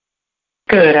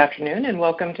Good afternoon and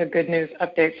welcome to Good News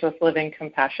Updates with Living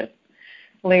Compassion.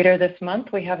 Later this month,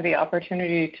 we have the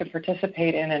opportunity to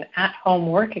participate in an at-home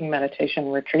working meditation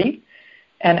retreat.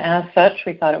 And as such,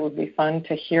 we thought it would be fun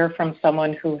to hear from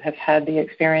someone who has had the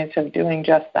experience of doing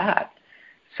just that.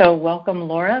 So welcome,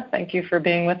 Laura. Thank you for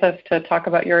being with us to talk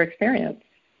about your experience.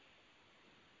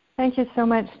 Thank you so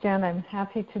much, Jen. I'm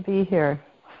happy to be here.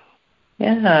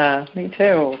 Yeah, me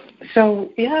too. So,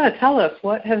 tell us,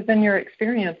 what has been your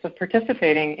experience of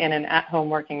participating in an at-home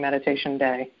working meditation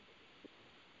day?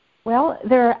 Well,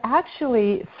 there are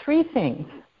actually three things,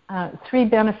 three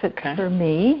benefits for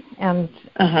me, and,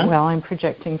 I'm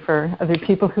projecting for other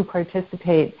people who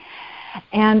participate.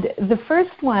 And the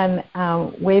first one,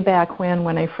 way back when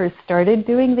I first started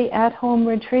doing the at-home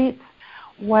retreats,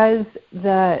 was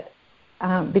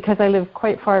because I live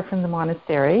quite far from the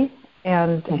monastery,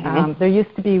 and there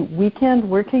used to be weekend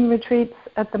working retreats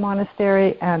at the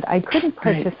monastery, and I couldn't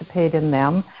participate in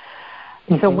them.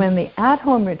 So when the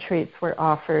at-home retreats were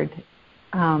offered,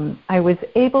 I was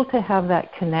able to have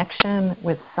that connection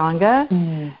with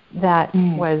Sangha that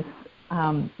was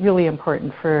really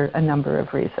important for a number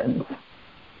of reasons.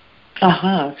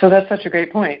 So that's such a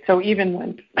great point. So even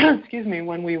when,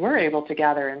 when we were able to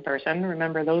gather in person,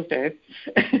 remember those days,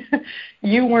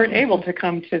 you weren't able to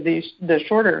come to the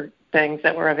shorter things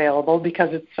that were available because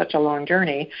it's such a long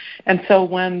journey. And so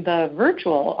when the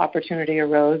virtual opportunity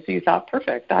arose, you thought,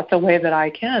 perfect, that's a way that I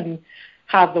can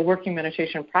have the working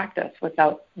meditation practice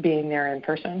without being there in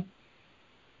person.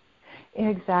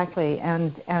 Exactly,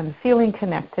 and feeling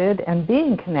connected and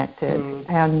being connected,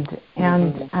 and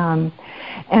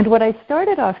what I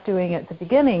started off doing at the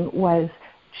beginning was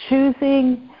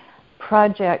choosing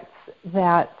projects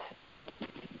that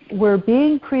were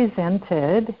being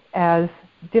presented as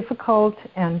difficult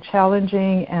and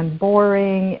challenging and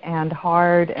boring and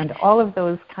hard and all of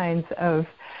those kinds of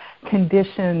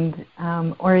conditioned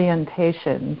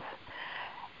orientations,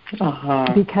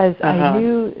 because I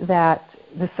knew that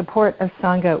the support of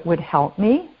Sangha would help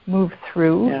me move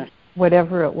through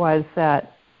whatever it was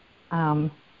that,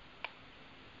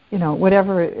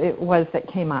 whatever it was that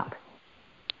came up.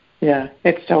 Yeah,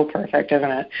 it's so perfect,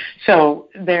 isn't it? So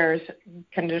there's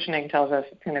conditioning tells us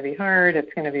it's going to be hard,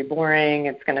 it's going to be boring,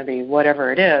 it's going to be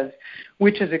whatever it is,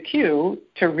 which is a cue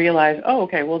to realize,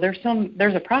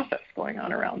 there's a process going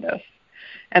on around this.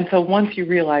 And so once you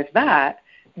realize that,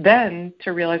 then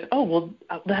to realize,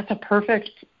 that's a perfect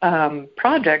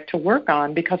project to work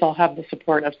on because I'll have the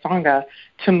support of Sangha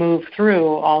to move through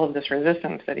all of this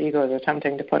resistance that ego is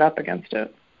attempting to put up against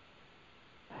it.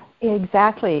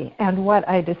 Exactly. And what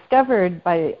I discovered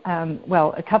by,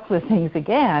 a couple of things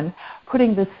again,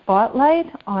 putting the spotlight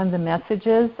on the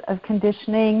messages of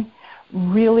conditioning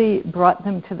really brought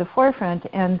them to the forefront.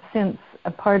 And since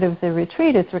a part of the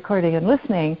retreat is recording and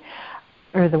listening,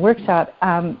 or the workshop,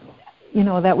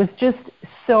 that was just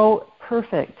so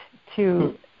perfect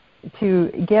to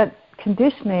get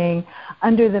conditioning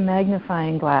under the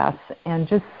magnifying glass and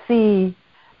just see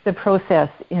the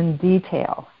process in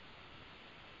detail.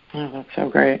 Oh, that's so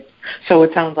great. So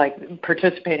it sounds like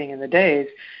participating in the days,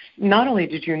 not only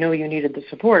did you know you needed the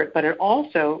support, but it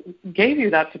also gave you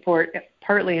that support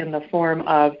partly in the form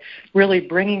of really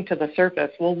bringing to the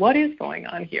surface, what is going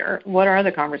on here? What are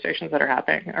the conversations that are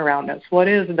happening around us? What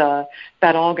is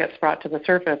that all gets brought to the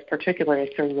surface, particularly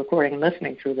through recording and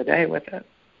listening through the day with it?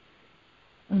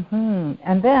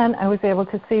 And then I was able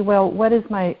to see, what is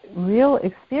my real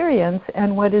experience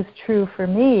and what is true for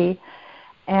me?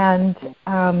 And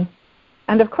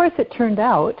of course it turned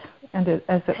out, and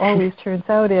as it always turns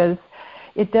out, is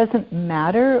it doesn't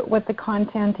matter what the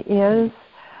content is,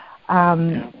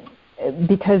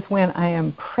 because when I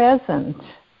am present,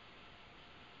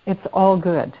 it's all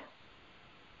good.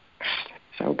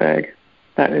 So big.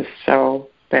 That is so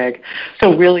big.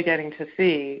 So really getting to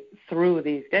see through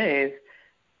these days,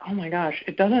 oh my gosh,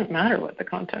 it doesn't matter what the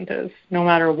content is. No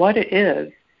matter what it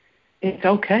is, it's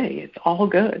okay. It's all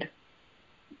good.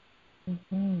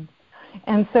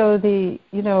 And so the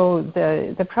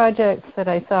projects that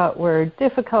I thought were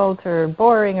difficult or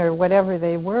boring or whatever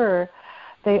they were,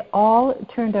 they all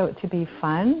turned out to be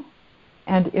fun,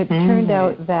 and it turned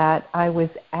out that I was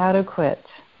adequate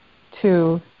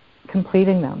to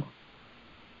completing them,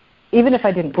 even if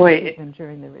I didn't complete them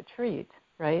during the retreat,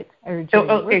 right? Or during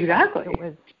the workshop. Exactly. It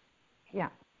was,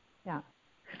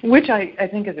 Which I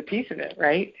think is a piece of it,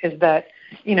 right, is that,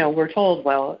 we're told,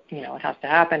 it has to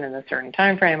happen in a certain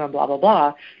time frame and blah, blah,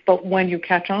 blah. But when you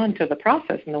catch on to the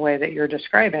process in the way that you're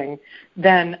describing,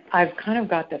 then I've kind of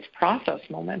got this process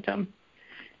momentum.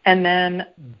 And then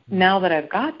now that I've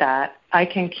got that, I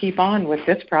can keep on with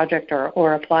this project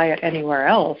or apply it anywhere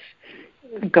else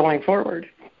going forward.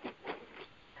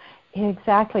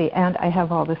 Exactly, and I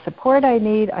have all the support I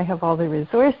need, I have all the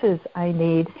resources I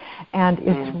need, and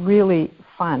it's really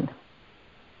fun.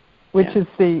 Which is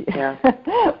the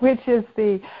which is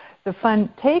the fun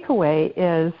takeaway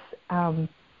is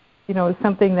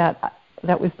something that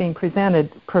was being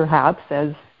presented perhaps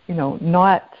as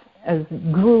not as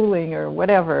grueling or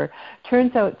whatever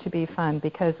turns out to be fun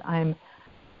because I'm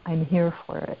here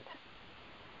for it.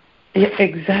 Yeah,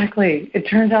 exactly. It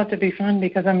turns out to be fun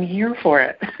because I'm here for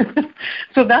it.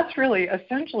 So that's really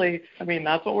essentially,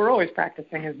 that's what we're always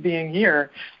practicing is being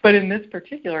here. But in this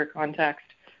particular context,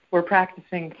 we're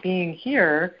practicing being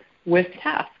here with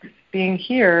tasks, being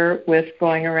here with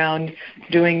going around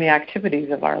doing the activities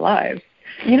of our lives.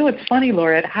 It's funny,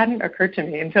 Laura, it hadn't occurred to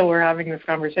me until we're having this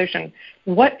conversation.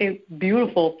 What a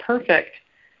beautiful, perfect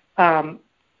kind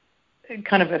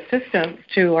of assistance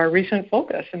to our recent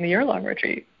focus in the year-long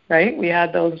retreat, right? We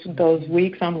had those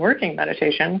weeks on working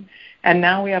meditation, and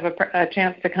now we have a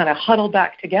chance to kind of huddle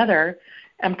back together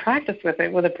and practice with it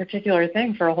with a particular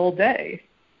thing for a whole day.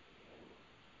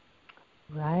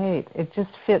 Right. It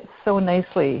just fits so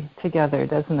nicely together,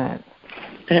 doesn't it?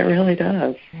 It really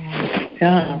does.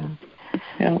 Yeah.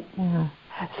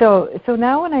 So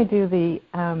now when I do the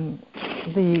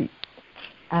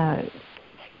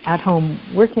at-home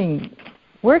working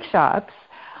workshops,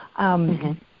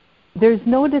 there's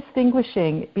no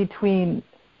distinguishing between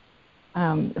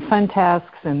fun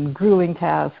tasks and grueling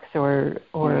tasks or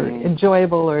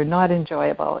enjoyable or not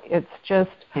enjoyable. It's just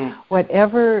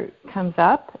whatever comes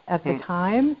up at the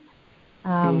time.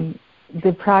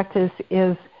 The practice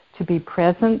is to be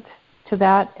present to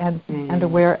that and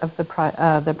aware of the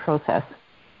process.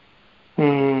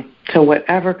 So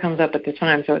whatever comes up at the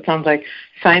time. So it sounds like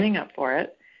signing up for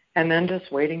it and then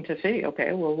just waiting to see,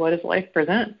 okay, well, what does life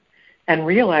present? And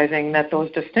realizing that those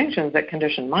distinctions that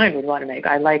conditioned mind would want to make,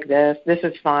 I like this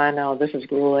is fun, oh, this is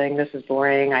grueling, this is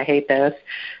boring, I hate this,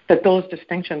 that those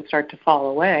distinctions start to fall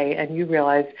away and you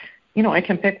realize, I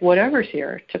can pick whatever's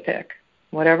here to pick,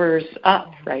 whatever's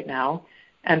up right now,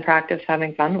 and practice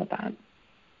having fun with that.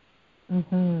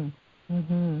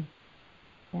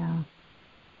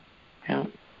 Yeah.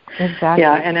 Exactly.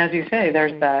 Yeah, and as you say,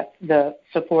 there's the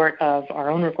support of our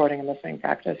own recording and listening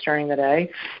practice during the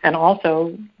day, and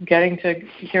also getting to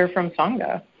hear from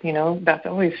Sangha. That's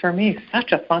always, for me,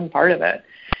 such a fun part of it,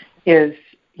 is,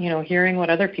 hearing what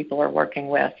other people are working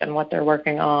with and what they're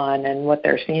working on and what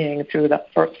they're seeing through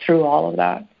all of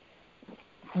that.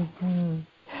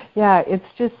 Yeah, it's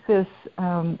just this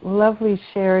lovely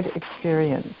shared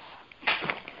experience.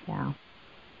 Yeah.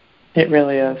 It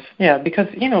really is. Yeah, because,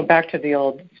 back to the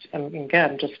old,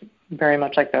 again, just very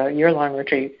much like the year-long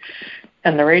retreat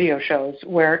and the radio shows,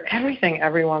 where everything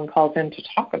everyone calls in to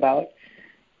talk about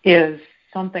is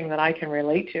something that I can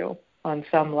relate to on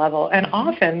some level, and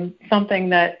often something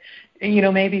that,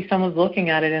 maybe someone's looking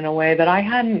at it in a way that I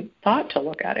hadn't thought to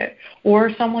look at it, or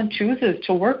someone chooses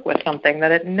to work with something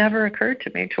that it never occurred to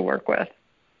me to work with.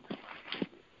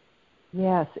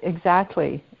 Yes,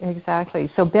 exactly.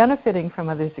 So benefiting from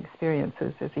others'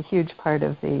 experiences is a huge part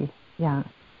of the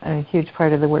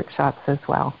workshops as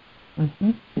well.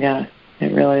 Yeah,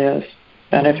 it really is.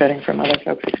 Benefiting from other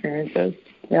folks' experiences.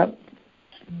 Yep.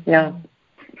 Yeah.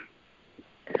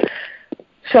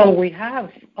 So we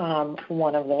have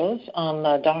one of those on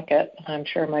the docket. I'm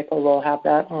sure Michael will have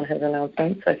that on his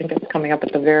announcements. I think it's coming up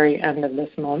at the very end of this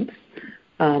month.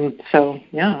 So,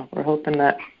 yeah, we're hoping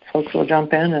that folks will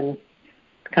jump in, and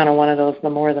kind of one of those the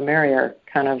more the merrier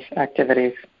kind of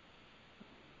activities.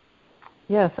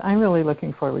 Yes, I'm really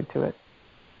looking forward to it.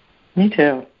 Me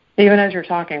too. Even as you're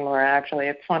talking, Laura, actually,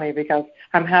 it's funny because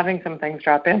I'm having some things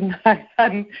drop in.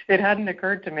 It hadn't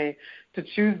occurred to me to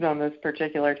choose them this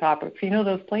particular topic.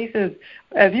 Those places,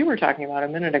 as you were talking about a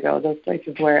minute ago, those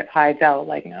places where it hides out,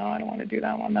 like, no, I don't want to do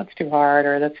that one. That's too hard,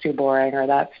 or that's too boring, or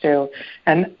that's too.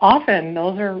 And often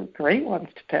those are great ones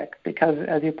to pick because,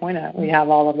 as you point out, we have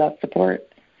all of that support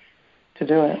to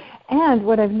do it. And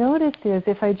what I've noticed is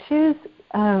if I choose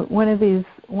one of these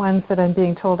ones that I'm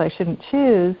being told I shouldn't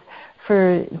choose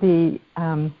for the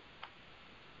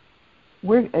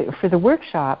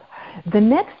workshop, the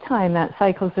next time that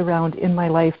cycles around in my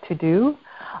life to do,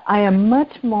 I am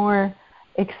much more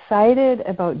excited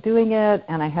about doing it,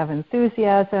 and I have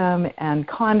enthusiasm and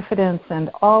confidence and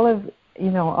all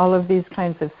of these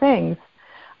kinds of things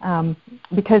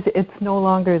because it's no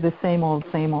longer the same old.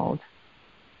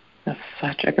 That's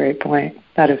such a great point.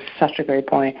 That is such a great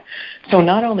point. So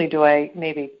not only do I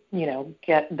maybe,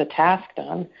 get the task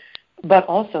done, but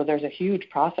also there's a huge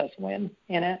process win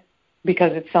in it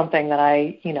because it's something that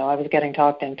I was getting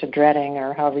talked into dreading,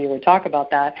 or however you would talk about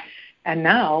that. And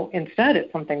now, instead,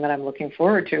 it's something that I'm looking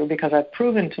forward to because I've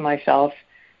proven to myself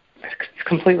it's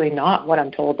completely not what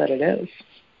I'm told that it is.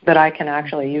 That I can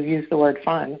actually, you've used the word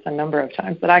fun a number of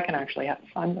times, that I can actually have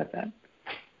fun with it.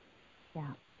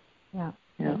 Yeah.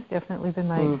 That's definitely been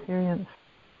my experience.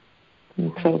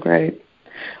 It's so great.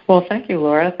 Well, thank you,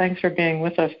 Laura. Thanks for being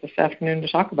with us this afternoon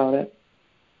to talk about it.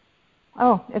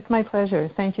 Oh, it's my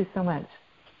pleasure. Thank you so much.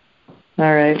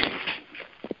 All right.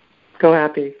 Go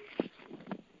happy.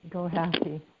 Go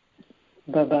happy.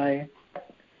 Bye-bye.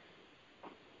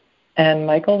 And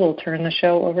Michael, we'll turn the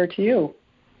show over to you.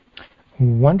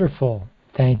 Wonderful.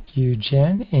 Thank you,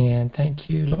 Jen, and thank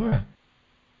you, Laura.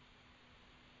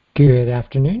 Good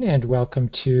afternoon, and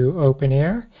welcome to Open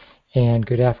Air. And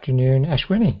good afternoon,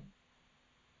 Ashwini.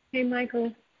 Hey,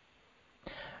 Michael.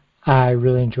 I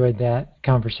really enjoyed that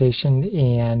conversation,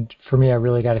 and for me, I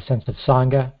really got a sense of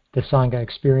Sangha, the Sangha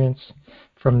experience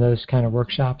from those kind of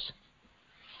workshops.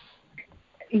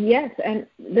 Yes, and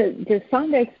the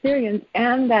Sangha experience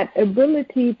and that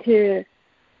ability to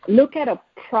look at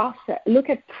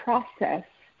process,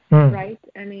 right?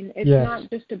 I mean, it's not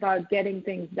just about getting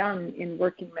things done in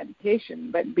working meditation,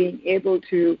 but being able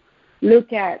to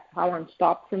look at how I'm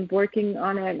stopped from working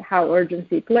on it, how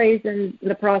urgency plays in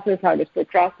the process, how does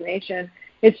procrastination.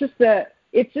 It's just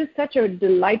such a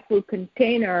delightful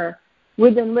container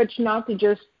within which not to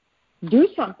just do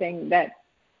something that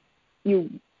you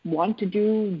want to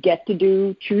do, get to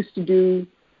do, choose to do,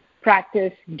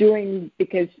 practice doing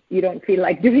because you don't feel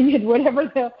like doing it,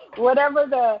 whatever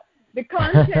the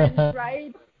content,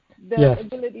 right? The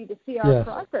ability to see our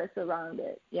process around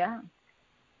it. Yeah.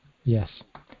 Yes.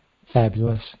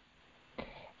 Fabulous.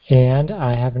 And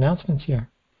I have announcements here.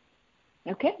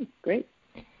 Okay, great.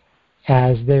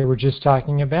 As they were just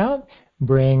talking about,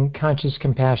 bring conscious,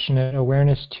 compassionate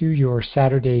awareness to your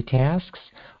Saturday tasks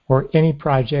or any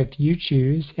project you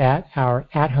choose at our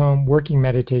at-home working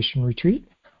meditation retreat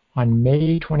on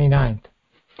May 29th.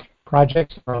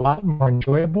 Projects are a lot more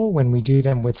enjoyable when we do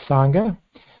them with Sangha,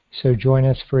 so join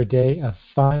us for a day of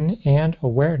fun and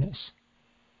awareness.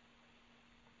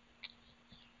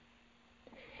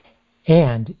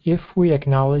 And if we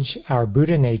acknowledge our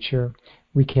Buddha nature,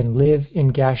 we can live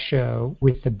in Gassho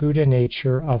with the Buddha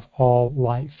nature of all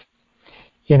life.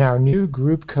 In our new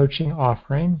group coaching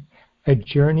offering, A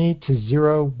Journey to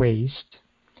Zero Waste,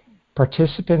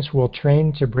 participants will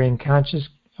train to bring conscious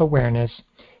awareness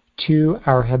to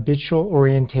our habitual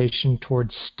orientation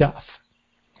towards stuff.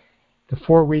 The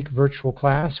 4-week virtual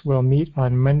class will meet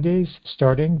on Mondays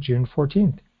starting June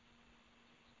 14th.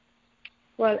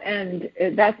 Well, and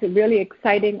that's a really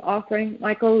exciting offering,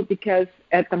 Michael, because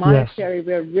at the monastery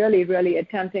we're really, really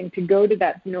attempting to go to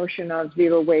that notion of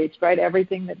zero waste, right?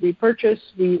 Everything that we purchase,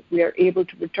 we are able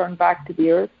to return back to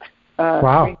the earth,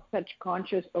 bring such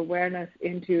conscious awareness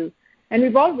into, and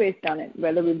we've always done it,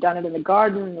 whether we've done it in the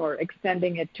garden or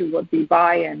extending it to what we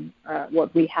buy and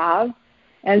what we have.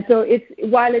 And so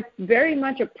while it's very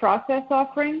much a process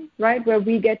offering, right, where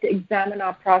we get to examine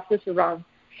our process around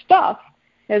stuff,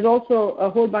 there's also a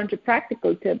whole bunch of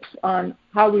practical tips on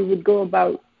how we would go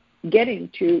about getting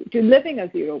to living a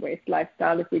zero-waste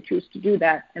lifestyle if we choose to do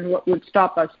that, and what would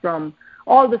stop us from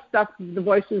all the stuff the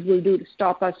voices will do to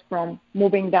stop us from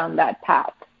moving down that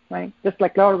path, right? Just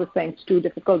like Laura was saying, it's too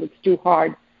difficult, it's too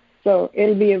hard. So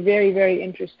it'll be a very, very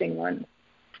interesting one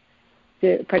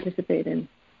to participate in.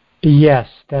 Yes,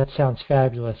 that sounds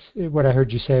fabulous. What I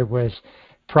heard you say was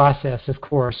process, of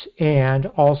course, and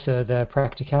also the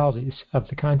practicalities of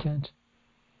the content.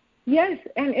 Yes,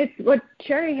 and it's what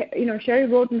Sherry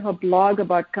wrote in her blog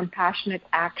about compassionate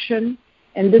action,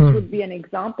 and this would be an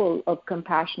example of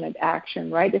compassionate action,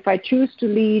 right? If I choose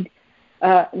to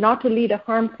not to lead a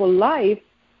harmful life,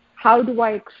 how do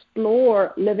I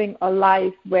explore living a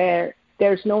life where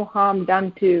there's no harm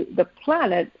done to the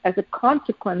planet as a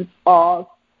consequence of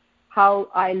how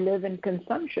I live in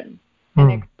consumption? And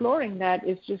exploring that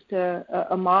is just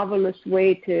a marvelous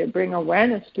way to bring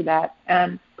awareness to that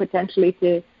and potentially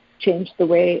to change the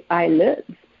way I live.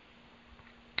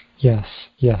 Yes,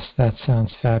 that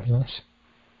sounds fabulous.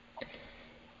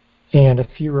 And a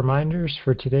few reminders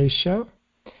for today's show.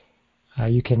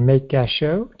 You can make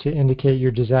Gassho to indicate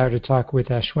your desire to talk with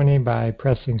Ashwini by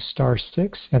pressing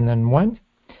 *6 and then 1.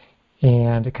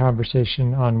 And a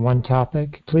conversation on one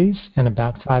topic, please, in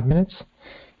about 5 minutes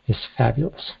is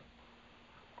fabulous.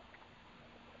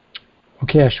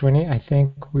 Okay, Ashwini, I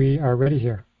think we are ready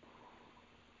here.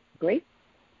 Great.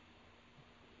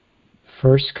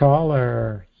 First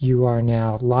caller, you are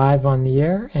now live on the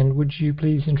air, and would you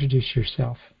please introduce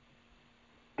yourself?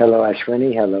 Hello,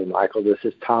 Ashwini. Hello, Michael. This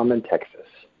is Tom in Texas.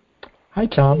 Hi,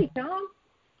 Tom. Hey, Tom.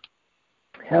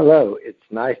 Hello. It's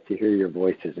nice to hear your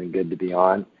voices and good to be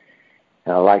on.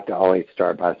 And I like to always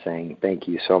start by saying thank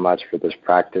you so much for this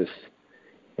practice.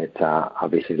 It's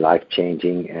obviously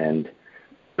life-changing, and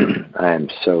I am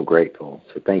so grateful.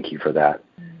 So thank you for that.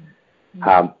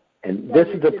 And this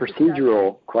is a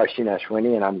procedural question,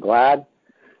 Ashwini, and I'm glad,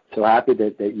 so happy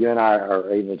that you and I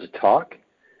are able to talk.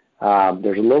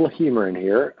 There's a little humor in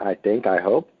here, I think, I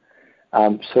hope.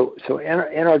 So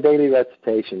in our daily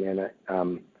recitation,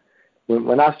 and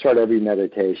when I start every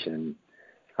meditation,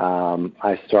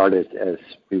 I start as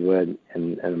we would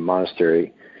in a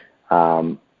monastery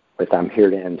with "I'm here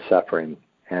to end suffering,"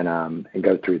 and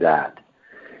go through that.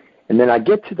 And then I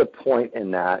get to the point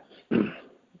in that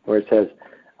where it says,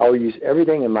 "I will use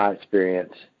everything in my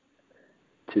experience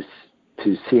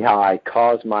to see how I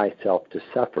cause myself to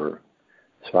suffer,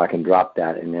 so I can drop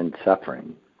that and end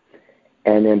suffering."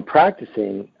 And in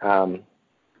practicing,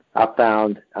 I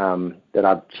found that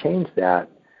I've changed that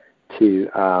to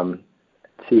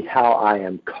see how I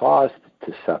am caused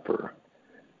to suffer.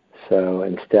 So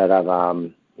instead of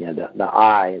the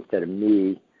I, instead of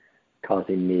me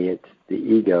causing me, it's the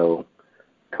ego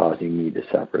causing me to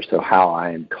suffer. So how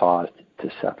I am caused to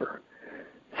suffer.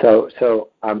 So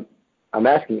I'm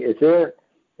asking, has it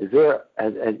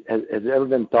ever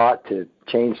been thought to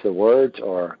change the words,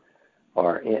 or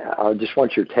I just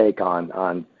want your take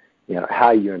on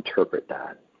how you interpret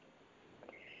that.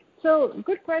 So,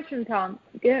 good question, Tom.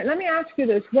 Let me ask you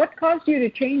this. What caused you to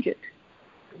change it?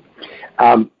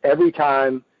 Every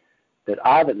time that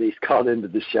I've at least called into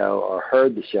the show or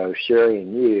heard the show, Sherry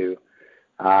and you,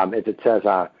 if it says,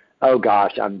 oh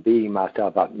gosh, I'm beating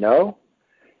myself up. No,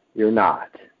 you're not.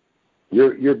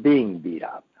 You're being beat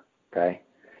up, okay?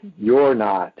 Mm-hmm. You're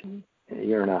not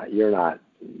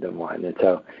the one. And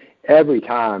so every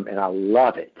time, and I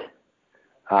love it,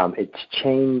 it's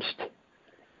changed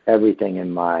everything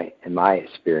in my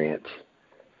experience.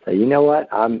 So you know what?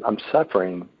 I'm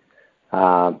suffering,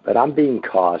 but I'm being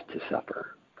caused to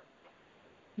suffer.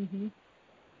 Mm-hmm.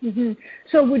 Mm-hmm.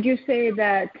 So would you say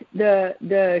that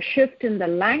the shift in the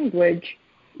language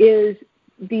is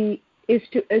to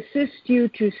assist you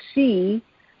to see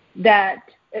that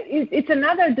it's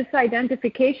another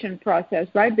disidentification process,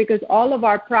 right? Because all of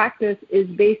our practice is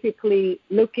basically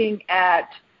looking at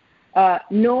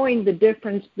knowing the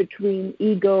difference between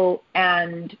ego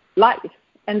and life,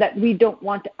 and that we don't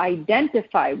want to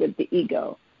identify with the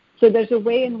ego. So there's a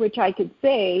way in which I could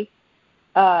say,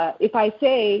 if I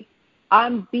say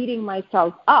I'm beating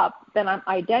myself up, then I'm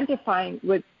identifying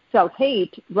with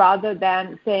self-hate rather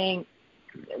than saying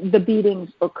the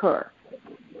beatings occur.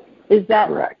 Is that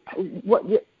correct? What?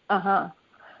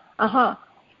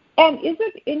 And is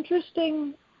it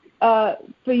interesting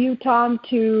for you, Tom,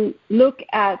 to look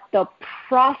at the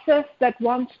process that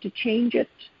wants to change it?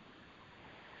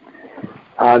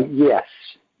 Yes,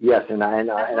 and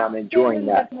I'm enjoying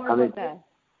that.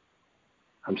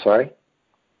 I'm sorry?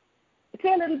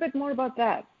 Say a little bit more about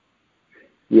that.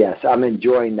 Yes, I'm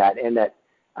enjoying that, and that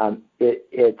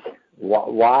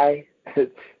why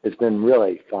it's been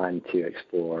really fun to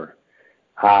explore.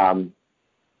 How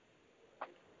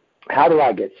do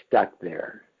I get stuck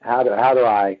there? How do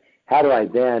I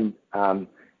then,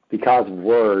 because of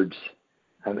words,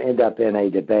 end up in a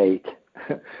debate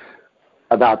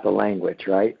about the language,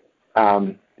 right?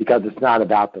 Because it's not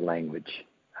about the language.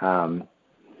 And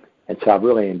so I've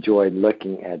really enjoyed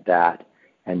looking at that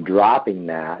and dropping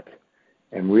that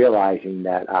and realizing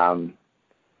that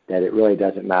that it really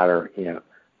doesn't matter,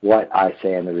 what I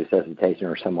say in the resuscitation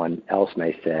or someone else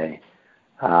may say.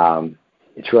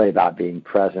 It's really about being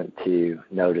present to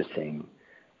noticing,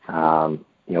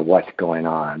 what's going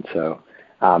on. So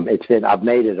I've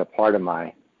made it a part of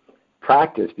my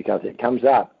practice because it comes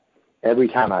up every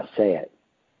time I say it,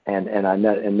 and I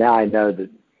know, and now I know that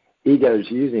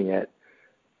ego's using it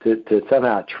to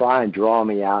somehow try and draw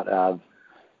me out of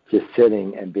just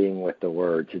sitting and being with the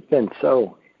words. It's been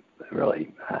so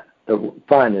really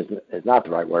fun is not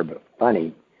the right word, but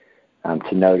funny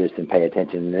to notice and pay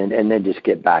attention, and then just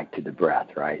get back to the breath,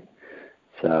 right?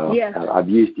 So yes. I've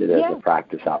used it as a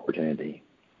practice opportunity.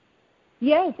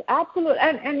 Yes, absolutely.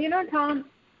 And Tom,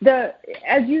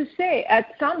 as you say,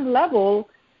 at some level,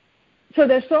 so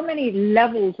there's so many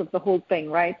levels of the whole thing,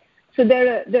 right? So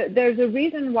there's a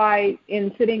reason why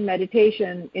in sitting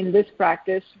meditation in this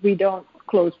practice we don't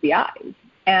close the eyes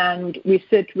and we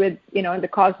sit with in the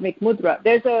cosmic mudra.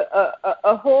 There's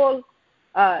a whole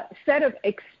set of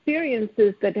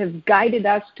experiences that have guided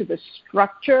us to the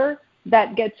structure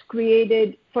that gets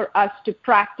created for us to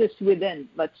practice within,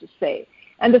 let's just say.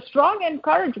 And the strong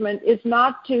encouragement is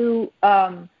not to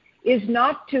is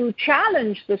not to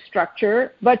challenge the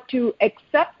structure, but to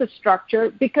accept the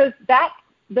structure, because that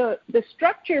the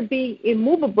structure being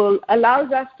immovable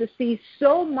allows us to see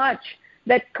so much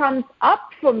that comes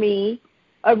up for me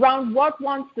around what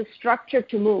wants the structure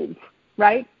to move,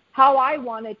 right? How I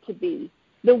want it to be.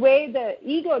 The way the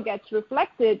ego gets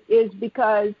reflected is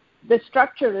because the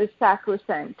structure is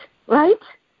sacrosanct, right?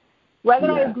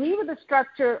 Whether I agree with the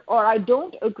structure or I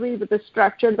don't agree with the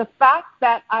structure, the fact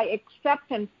that I accept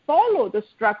and follow the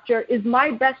structure is my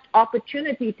best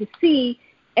opportunity to see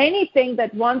anything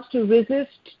that wants to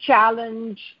resist,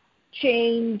 challenge,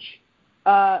 change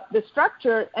the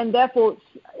structure, and therefore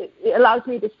it allows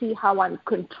me to see how I'm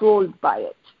controlled by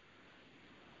it.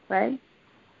 Right?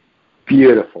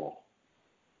 Beautiful.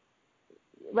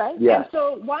 Right? Yes. And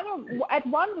so at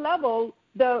one level,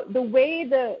 the way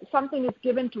something is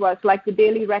given to us, like the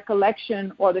daily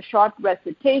recollection or the short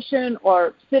recitation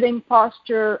or sitting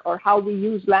posture or how we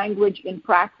use language in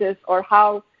practice, or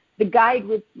how the guide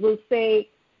will say,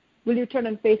 will you turn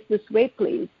and face this way,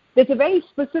 please? There's a very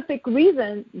specific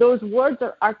reason those words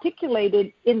are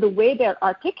articulated in the way they're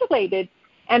articulated.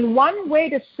 And one way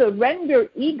to surrender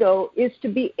ego is to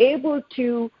be able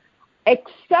to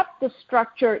accept the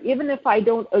structure, even if I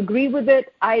don't agree with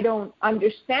it, I don't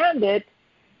understand it,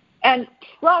 and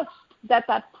trust that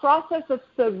process of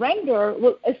surrender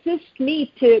will assist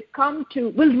me to come to,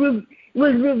 will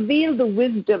reveal the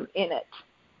wisdom in it.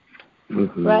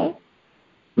 Mm-hmm. Right?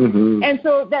 Mm-hmm. And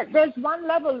so that there's one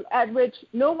level at which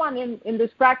no one in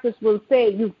this practice will say,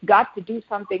 you've got to do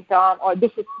something, Tom, or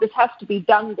this has to be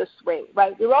done this way,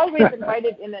 right? We're always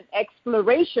invited in an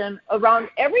exploration around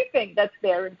everything that's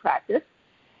there in practice.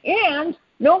 And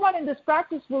no one in this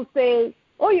practice will say,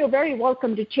 oh, you're very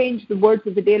welcome to change the words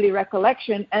of the daily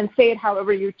recollection and say it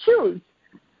however you choose,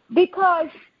 because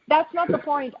that's not the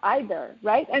point either,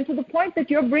 right? And so the point that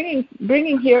you're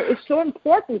bringing here is so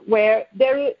important, where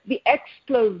there is the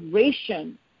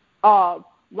exploration of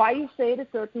why you say it a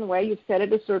certain way, you've said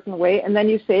it a certain way, and then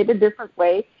you say it a different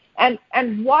way, and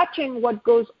watching what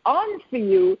goes on for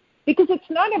you, because it's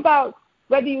not about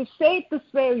whether you say it this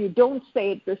way or you don't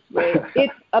say it this way.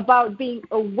 It's about being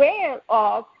aware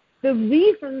of the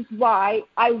reasons why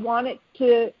I want it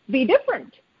to be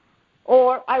different,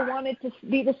 or I want it to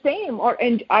be the same, or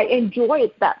I enjoy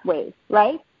it that way,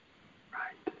 right?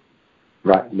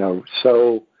 Right. No,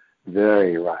 so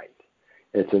very right.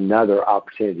 It's another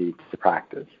opportunity to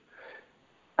practice.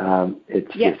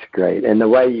 It's just great. And the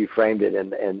way you framed it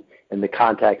in the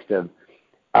context of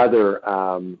other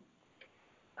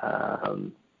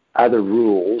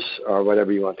rules, or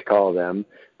whatever you want to call them,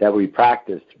 that we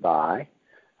practiced by,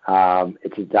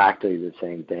 it's exactly the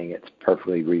same thing. It's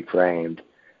perfectly reframed.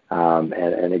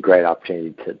 And a great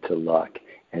opportunity to look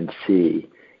and see.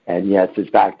 And yes, it's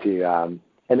back to,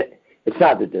 and it's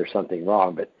not that there's something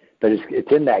wrong, but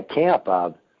it's in that camp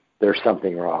of there's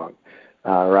something wrong,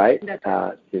 right?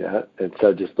 And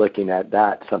so just looking at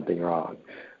that something wrong,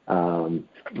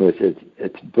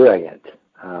 it's brilliant,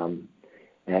 and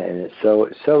it's so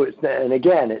and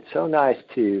again, it's so nice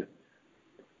to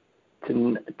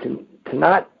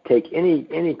not take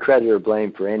any credit or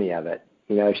blame for any of it.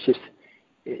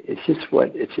 It's just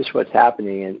what's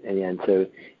happening, and so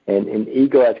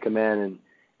ego has come in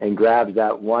and grabs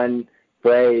that one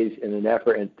phrase in an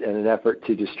effort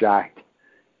to distract,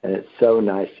 and it's so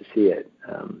nice to see it.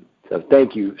 So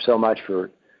thank you so much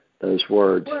for those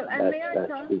words. Well, and may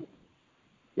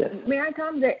I,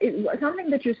 Tom, something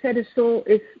that you said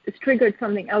it's triggered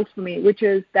something else for me, which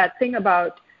is that thing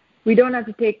about we don't have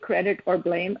to take credit or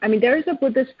blame. I mean, there is a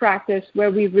Buddhist practice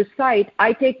where we recite,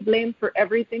 I take blame for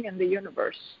everything in the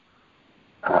universe.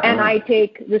 And I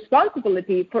take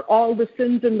responsibility for all the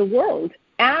sins in the world.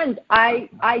 And I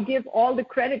give all the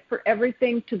credit for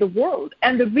everything to the world.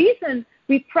 And the reason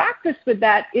we practice with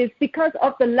that is because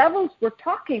of the levels we're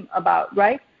talking about,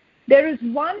 right? There is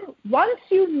once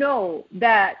you know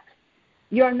that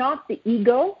you're not the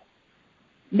ego,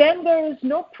 then there is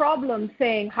no problem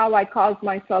saying how I caused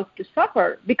myself to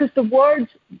suffer, because the words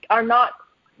are not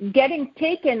getting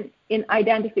taken in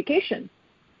identification.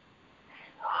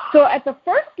 So at the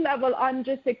first level, I'm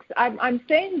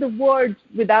saying the words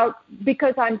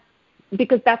because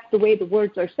that's the way the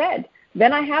words are said.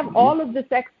 Then I have all of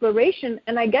this exploration,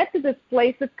 and I get to this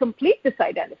place of complete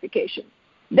disidentification.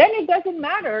 Then it doesn't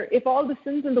matter if all the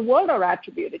sins in the world are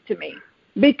attributed to me,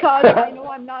 because I know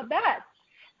I'm not that.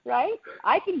 Right?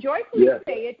 I can joyfully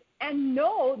say it and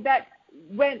know that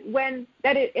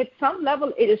at some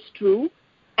level it is true,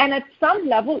 and at some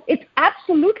level it's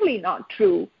absolutely not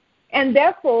true. And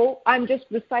therefore, I'm just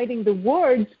reciting the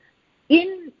words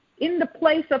in the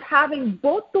place of having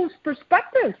both those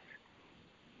perspectives.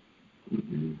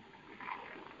 Mm-hmm.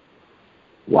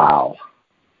 Wow.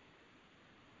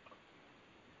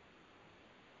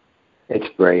 It's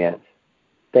brilliant.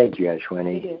 Thank you,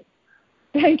 Ashwini.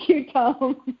 Thank you,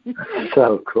 Tom.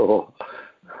 So cool.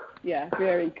 Yeah,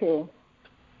 very cool.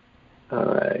 All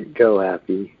right. Go,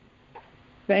 Happy.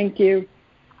 Thank you.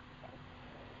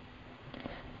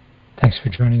 Thanks for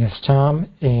joining us, Tom.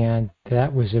 And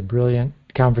that was a brilliant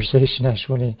conversation,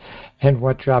 Ashwini. And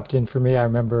what dropped in for me, I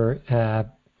remember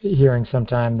hearing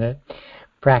sometime that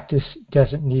practice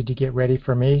doesn't need to get ready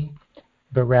for me,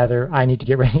 but rather I need to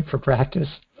get ready for practice.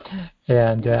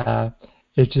 And that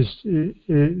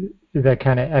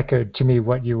kind of echoed to me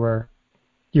what you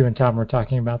and Tom were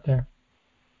talking about there.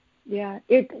 Yeah,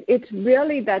 it's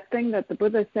really that thing that the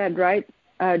Buddha said, right?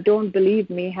 Don't believe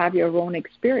me, have your own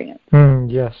experience.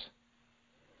 Yes.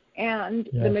 And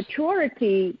the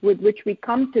maturity with which we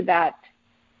come to that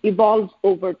evolves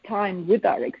over time with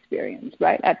our experience,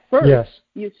 right? At first,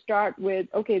 you start with,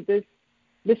 okay, this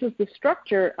is the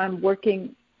structure. I'm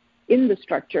working in the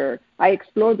structure. I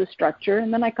explore the structure,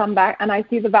 and then I come back and I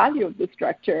see the value of the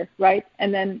structure, right?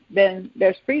 And then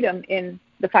there's freedom in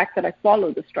the fact that I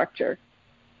follow the structure.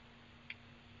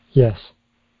 Yes,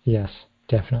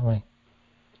 definitely.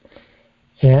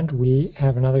 And we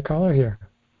have another caller here.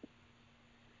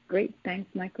 Great. Thanks,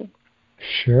 Michael.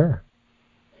 Sure.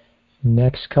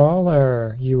 Next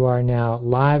caller, you are now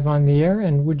live on the air,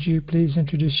 and would you please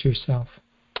introduce yourself?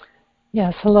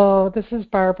 Yes, hello. This is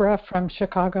Barbara from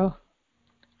Chicago.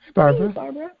 Hi, Barbara. Hey,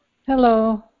 Barbara.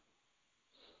 Hello.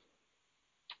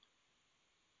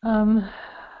 I'm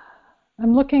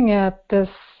looking at this.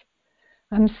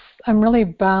 I'm really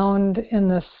bound in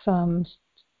this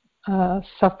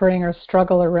suffering or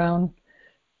struggle around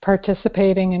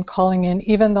participating and calling in,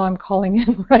 even though I'm calling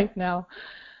in right now.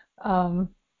 Well,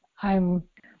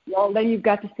 then you've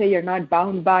got to say you're not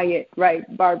bound by it, right,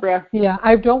 Barbara? Yeah,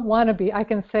 I don't want to be. I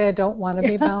can say I don't want to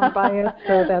be bound by it,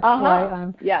 so that's why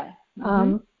I'm. Yeah.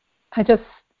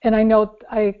 I know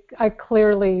I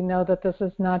clearly know that this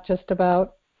is not just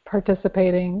about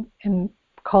participating in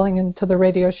calling into the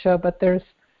radio show, but there's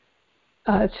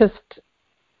I'm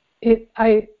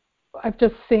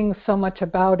just seeing so much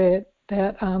about it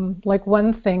that like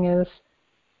one thing is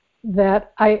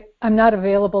that I'm not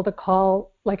available to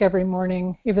call like every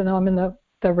morning, even though I'm in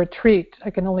the retreat. I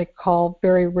can only call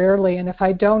very rarely, and if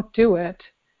I don't do it,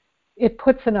 it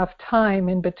puts enough time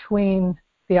in between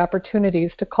the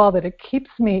opportunities to call that it keeps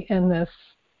me in this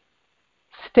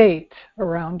state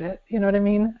around it. You know what I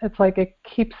mean? It's like it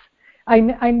keeps.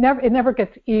 It never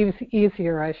gets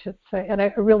easier, I should say. And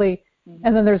I really,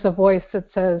 and then there's a voice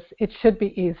that says it should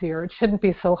be easier. It shouldn't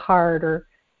be so hard, or,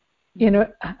 you know,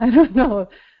 I don't know.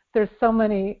 There's so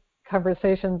many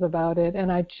conversations about it,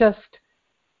 and I just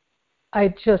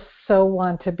so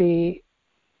want to be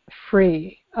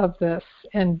free of this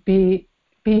and be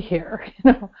here,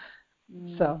 you know.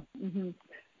 So. Mm-hmm.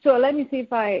 So let me see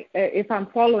if I'm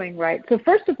following right. So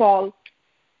first of all,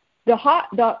 the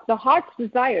heart's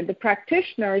desire, the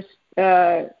practitioner's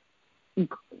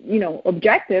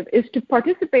objective is to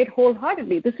participate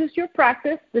wholeheartedly. This is your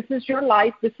practice. This is your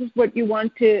life. This is what you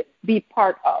want to be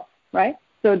part of, right?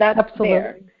 So that's absolutely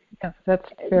there. Yes, that's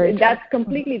very. That's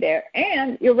completely there,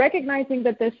 and you're recognizing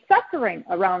that there's suffering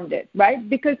around it, right?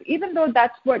 Because even though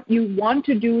that's what you want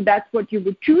to do, that's what you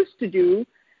would choose to do,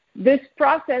 this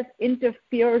process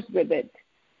interferes with it.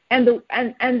 And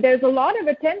there's a lot of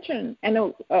attention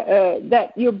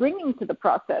that you're bringing to the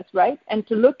process, right? And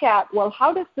to look at, well,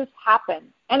 how does this happen?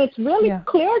 And it's really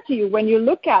clear to you when you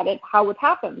look at it how it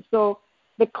happens. So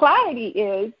the clarity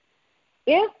is,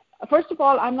 first of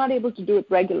all, I'm not able to do it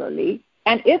regularly.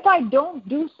 And if I don't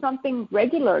do something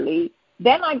regularly,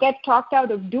 then I get talked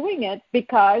out of doing it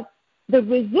because the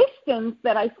resistance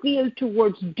that I feel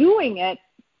towards doing it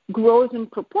grows in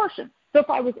proportion. So if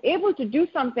I was able to do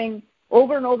something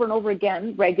over and over and over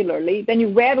again regularly, then you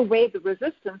wear away the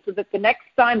resistance so that the next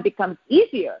time becomes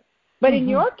easier. But in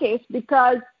your case,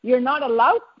 because you're not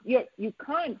allowed, you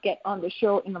can't get on the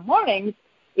show in the mornings,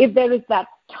 if there is that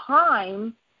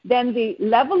time, then the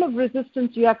level of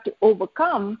resistance you have to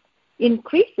overcome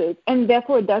increases, and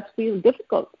therefore it does feel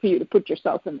difficult for you to put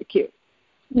yourself in the queue.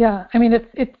 Yeah, I mean,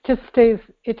 it just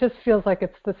feels like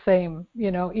it's the same,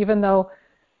 you know, even though,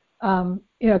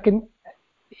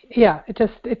 it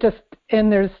just,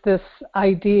 and there's this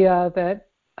idea that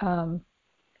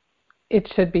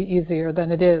it should be easier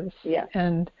than it is,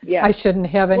 and I shouldn't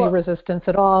have any resistance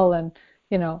at all, and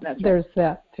you know, there's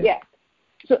that too. Yeah,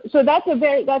 so that's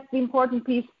the important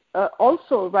piece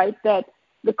also, right? That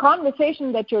the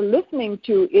conversation that you're listening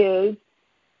to is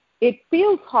it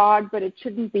feels hard, but it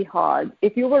shouldn't be hard.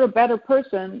 If you were a better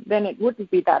person, then it wouldn't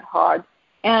be that hard,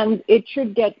 and it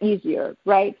should get easier,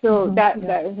 right? So that's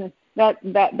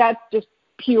just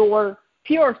pure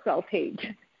self-hate,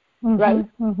 right?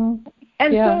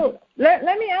 And so let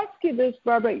me ask you this,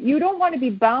 Barbara. You don't want to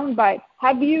be bound by.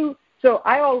 So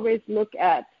I always look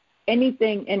at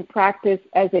anything in practice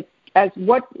as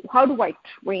how do I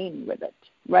train with it,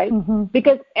 right?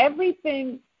 Because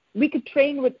everything, we could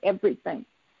train with everything.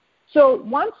 So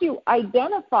once you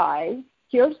identify,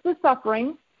 here's the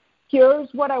suffering, here's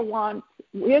what I want,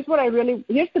 here's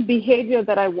the behavior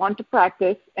that I want to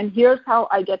practice, and here's how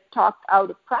I get talked out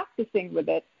of practicing with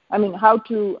it. I mean,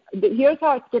 here's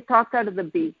how I get talked out of the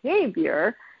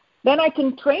behavior, then I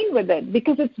can train with it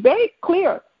because it's very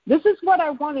clear. This is what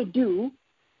I want to do.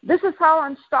 This is how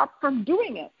I'm stopped from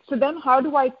doing it. So then how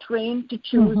do I train to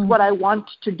choose what I want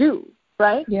to do,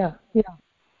 right? Yeah.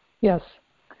 Yes.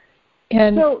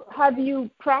 And so have you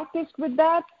practiced with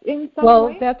that in some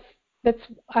way? Well, that's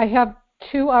I have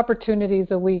 2 opportunities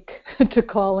a week to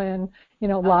call in,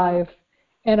 live.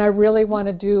 And I really want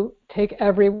to take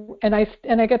and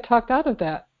I get talked out of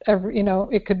that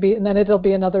it could be, and then it'll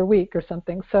be another week or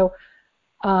something. So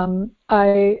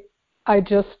I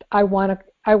want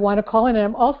to call in, and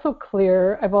I'm also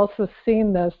clear. I've also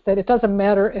seen this, that it doesn't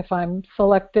matter if I'm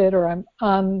selected or I'm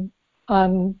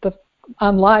on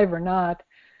live or not,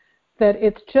 that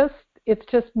it's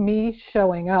just me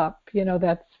showing up,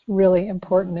 that's really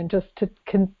important, and just to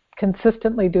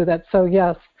consistently do that. So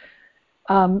yes,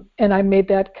 and I made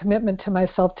that commitment to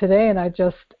myself today, and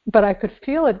but I could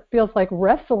feel it feels like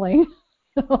wrestling,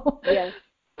 yes.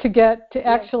 to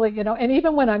actually, and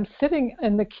even when I'm sitting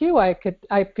in the queue, I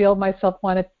feel myself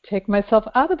want to take myself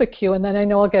out of the queue, and then I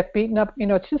know I'll get beaten up.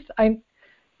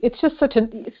 It's just such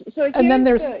an. So and then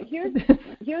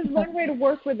here's one way to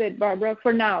work with it, Barbara.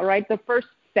 For now, right? The first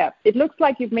step. It looks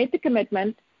like you've made the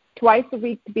commitment twice a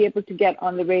week to be able to get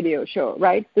on the radio show,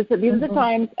 right? These are the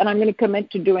times, and I'm going to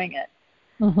commit to doing it.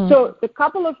 So the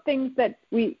couple of things and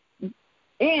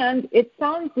it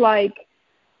sounds like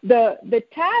the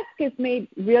task is made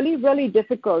really, really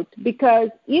difficult, because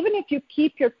even if you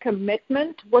keep your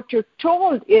commitment, what you're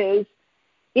told is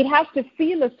it has to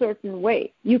feel a certain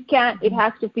way. It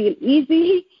has to feel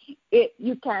easy.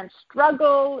 You can't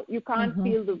struggle. You can't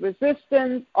feel the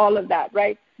resistance, all of that,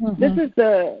 right? This is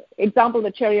the example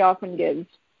that Cherry often gives.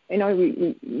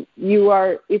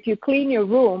 If you clean your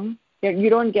room,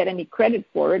 you don't get any credit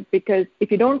for it, because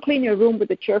if you don't clean your room with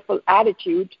a cheerful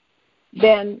attitude,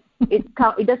 then it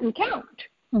doesn't count,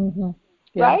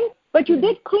 right? But you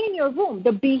did clean your room.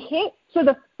 So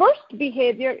the first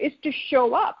behavior is to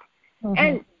show up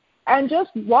and just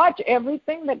watch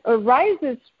everything that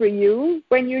arises for you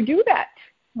when you do that.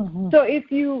 So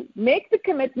if you make the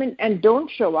commitment and don't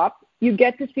show up, you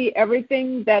get to see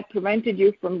everything that prevented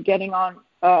you from getting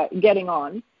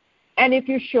on. And if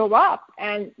you show up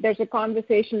and there's a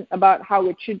conversation about how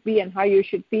it should be and how you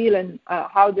should feel and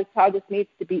how this needs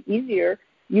to be easier,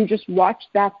 you just watch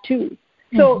that too.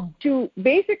 So to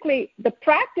basically, the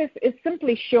practice is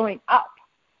simply showing up,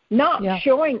 not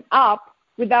showing up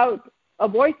without a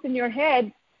voice in your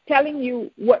head telling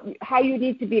you how you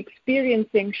need to be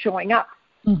experiencing showing up.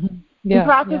 You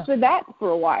practice with that for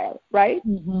a while, right?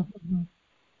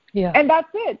 Yeah. And that's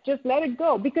it. Just let it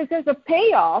go, because there's a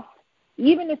payoff.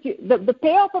 Even if the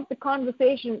payoff of the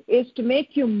conversation is to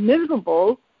make you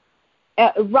miserable,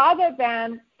 rather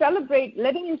than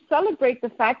letting you celebrate the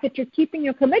fact that you're keeping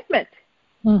your commitment.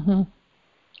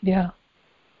 Yeah.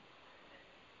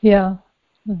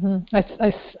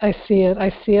 I see it. I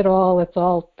see it all. It's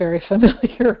all very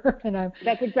familiar. And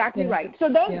that's exactly right. So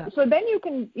then you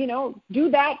can do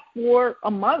that for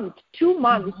a month, 2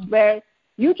 months, where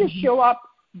you just show up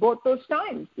both those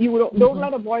times. You don't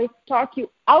let a voice talk you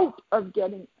out of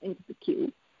getting into the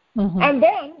queue. And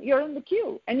then you're in the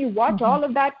queue, and you watch all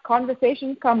of that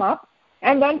conversation come up.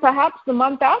 And then perhaps the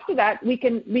month after that, we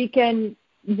can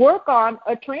work on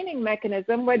a training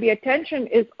mechanism where the attention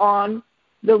is on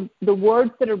the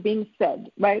words that are being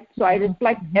said, right? So I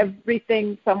reflect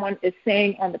everything someone is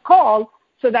saying on the call,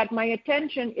 so that my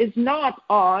attention is not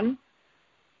on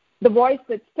the voice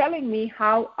that's telling me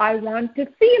how I want to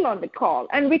feel on the call.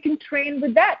 And we can train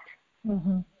with that.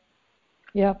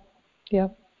 Yep.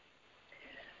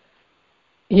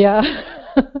 Yeah.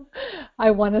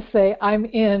 I want to say I'm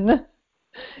in,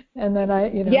 and then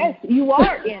Yes, you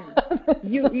are in.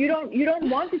 you don't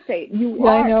want to say it. You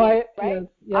are in, right?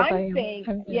 Yes, I'm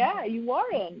saying, you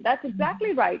are in. That's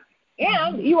exactly right.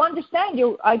 And you understand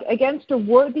you're against a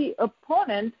worthy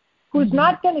opponent who's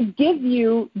not going to give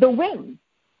you the win.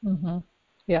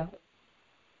 Yeah.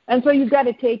 And so you've got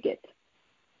to take it.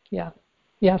 Yeah.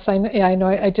 Yes, I know.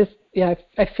 I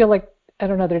feel like, I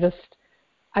don't know,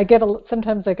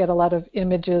 sometimes I get a lot of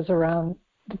images around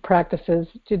the practices.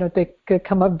 They could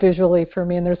come up visually for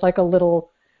me, and there's like a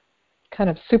little kind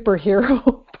of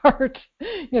superhero part,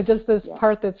 just this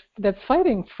part that's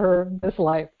fighting for this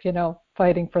life,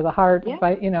 fighting for the heart,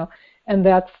 and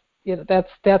that's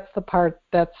the part,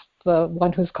 that's the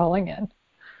one who's calling in.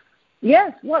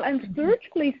 Yes, well, and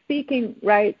spiritually speaking,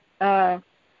 right,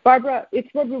 Barbara, it's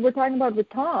what we were talking about with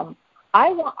Tom.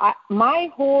 My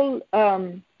whole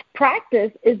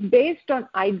practice is based on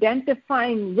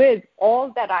identifying with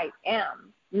all that I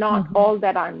am, not all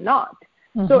that I'm not.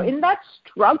 So in that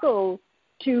struggle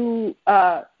to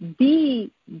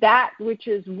be that which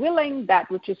is willing,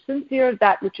 that which is sincere,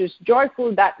 that which is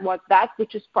joyful, that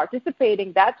which is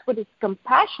participating, that's what is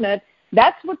compassionate,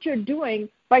 that's what you're doing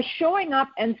by showing up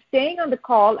and staying on the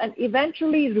call and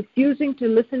eventually refusing to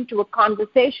listen to a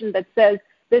conversation that says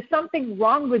there's something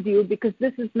wrong with you because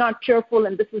this is not cheerful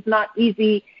and this is not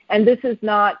easy and this is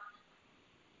not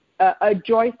a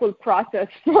joyful process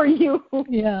for you.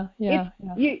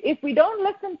 If we don't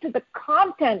listen to the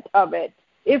content of it,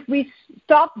 if we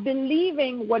stop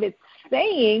believing what it's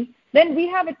saying, then we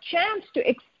have a chance to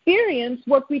experience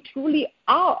what we truly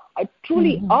are,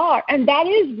 and that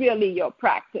is really your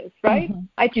practice, right?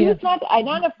 I choose not to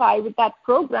identify with that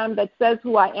program that says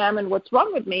who I am and what's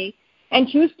wrong with me, and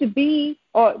choose to be,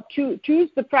 or choose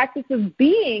the practice of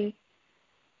being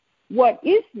what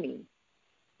is me.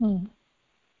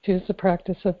 Choose the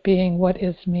practice of being what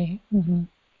is me.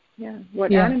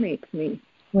 What animates me.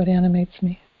 What animates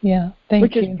me. Yeah,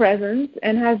 thank you. Which is presence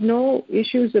and has no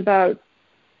issues about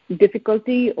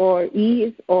difficulty or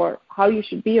ease or how you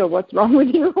should be or what's wrong with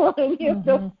you or any of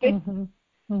those things.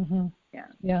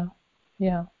 Yeah.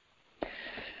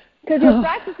 Because your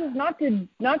practice is not to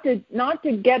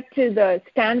get to the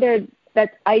standard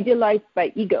that's idealized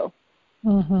by ego.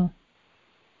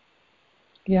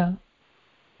 Yeah,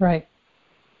 right.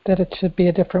 That it should be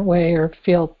a different way or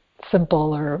feel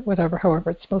simple or whatever, however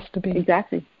it's supposed to be.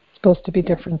 Exactly. It's supposed to be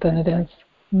different than it is.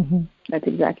 That's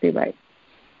exactly right.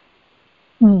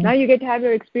 Now you get to have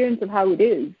your experience of how it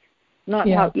is, not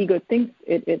how ego thinks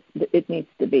it needs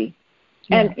to be.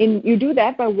 And you do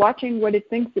that by watching what it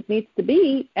thinks it needs to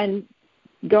be and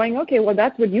going, okay, well,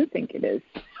 that's what you think it is.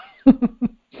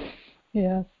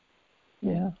 Yes.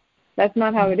 Yeah. That's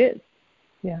not how it is.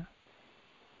 Yeah.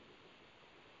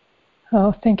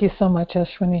 Oh, thank you so much,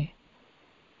 Ashwini.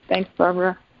 Thanks,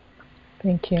 Barbara.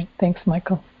 Thank you. Thanks,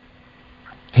 Michael.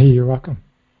 Hey, you're welcome.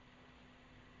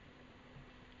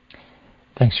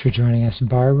 Thanks for joining us,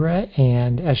 Barbara.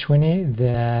 And Ashwini,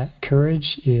 the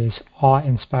courage is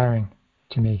awe-inspiring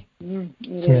to me.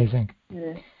 It's amazing. It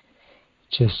is.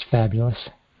 Just fabulous.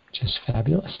 Just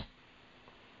fabulous.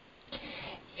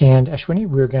 And Ashwini,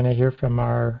 we're going to hear from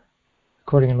our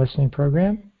recording and listening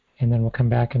program, and then we'll come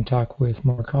back and talk with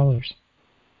more callers.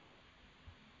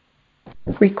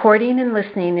 Recording and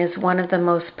listening is one of the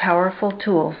most powerful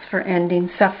tools for ending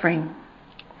suffering.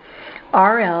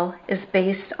 RL is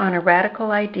based on a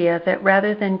radical idea that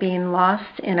rather than being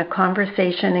lost in a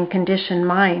conversation and conditioned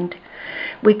mind,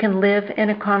 we can live in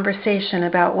a conversation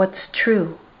about what's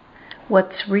true,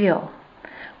 what's real,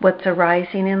 what's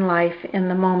arising in life in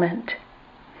the moment.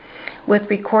 With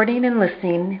recording and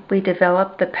listening, we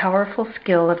develop the powerful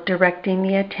skill of directing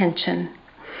the attention,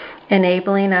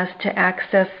 enabling us to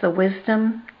access the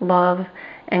wisdom, love,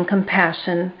 and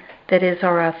compassion that is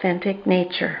our authentic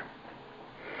nature.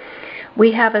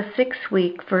 We have a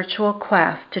 6-week virtual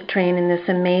class to train in this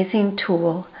amazing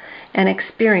tool and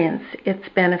experience its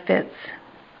benefits.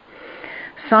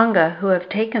 Sangha who have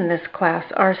taken this class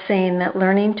are saying that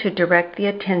learning to direct the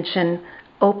attention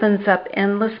opens up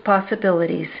endless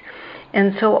possibilities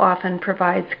and so often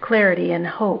provides clarity and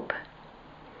hope.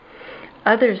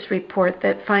 Others report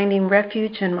that finding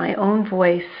refuge in my own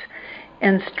voice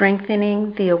and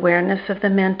strengthening the awareness of the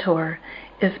mentor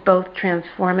is both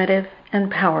transformative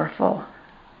and powerful.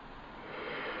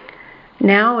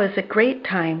 Now is a great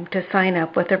time to sign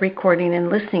up with a recording and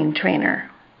listening trainer.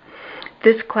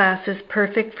 This class is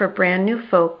perfect for brand new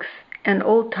folks and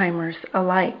old-timers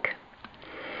alike.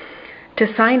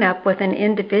 To sign up with an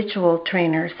individual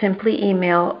trainer, simply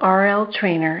email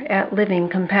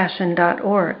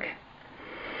rltrainer@livingcompassion.org.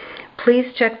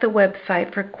 Please check the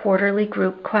website for quarterly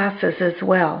group classes as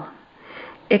well.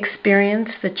 Experience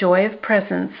the joy of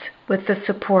presence with the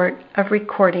support of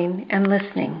recording and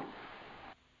listening.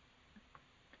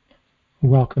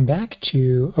 Welcome back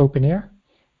to Open Air.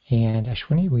 And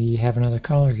Ashwini, we have another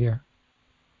caller here.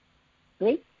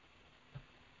 Great.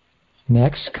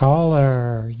 Next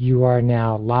caller, you are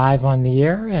now live on the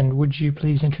air, and would you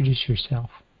please introduce yourself?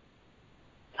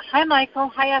 Hi, Michael.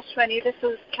 Hi, Ashwini. This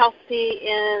is Kelsey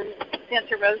in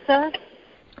Santa Rosa.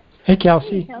 Hey,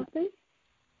 Kelsey. Hey, Kelsey.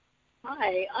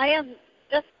 Hi. I am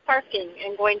just parking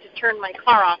and going to turn my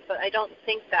car off, but I don't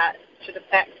think that should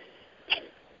affect.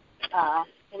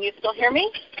 Can you still hear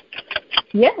me?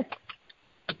 Yes.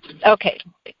 Okay.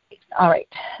 All right.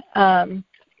 I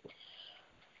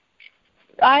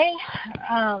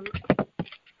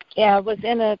was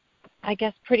in a, I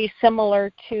guess, pretty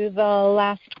similar to the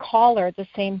last caller, the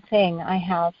same thing. I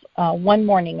have one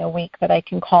morning a week that I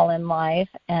can call in live,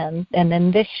 and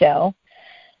then this show,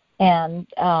 and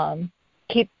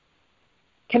keep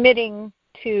committing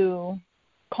to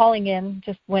calling in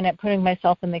just when I'm putting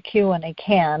myself in the queue when I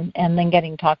can, and then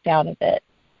getting talked out of it.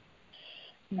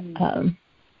 And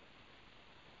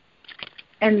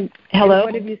hello. And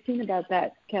what have you seen about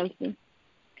that, Kelsey?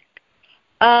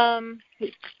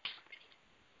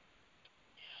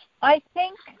 I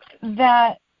think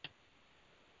that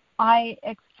I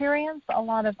experience a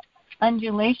lot of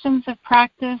undulations of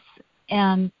practice,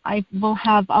 and I will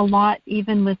have a lot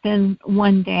even within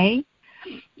one day.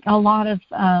 A lot of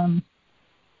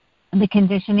the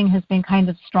conditioning has been kind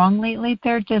of strong lately.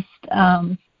 They're just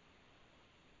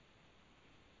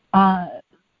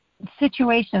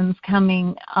situations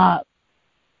coming up.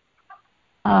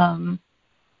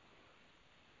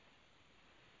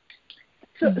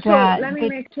 So let me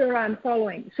make sure I'm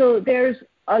following. So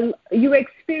you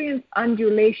experience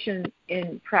undulation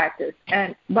in practice,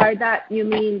 and by that you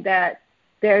mean that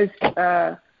there's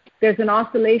an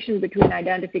oscillation between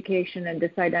identification and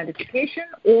disidentification,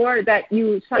 or that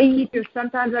you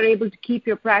sometimes are able to keep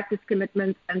your practice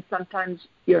commitments and sometimes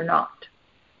you're not?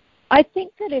 I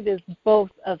think that it is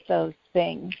both of those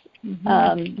things.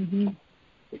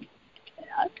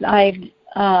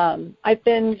 I've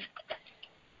been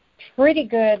pretty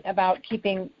good about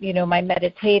keeping, my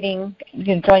meditating,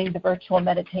 joining the virtual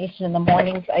meditation in the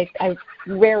mornings. I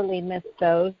rarely miss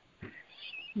those.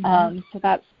 So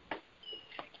that's,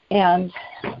 and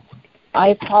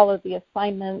I follow the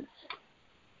assignments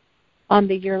on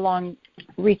the year-long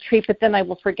retreat, but then I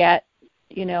will forget,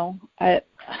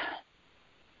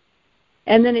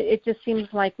 and then it just seems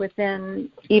like within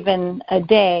even a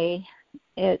day,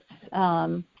 it's,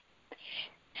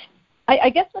 I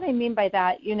guess what I mean by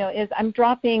that, is I'm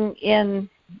dropping in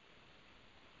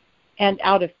and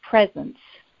out of presence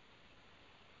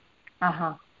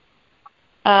a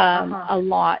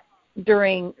lot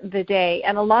during the day.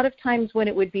 And a lot of times when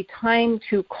it would be time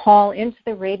to call into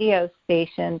the radio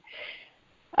station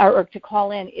or to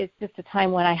call in, it's just a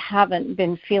time when I haven't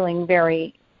been feeling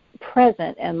very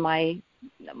present, and my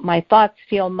thoughts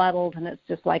feel muddled, and it's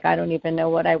just like I don't even know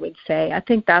what I would say. I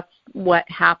think that's what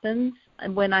happens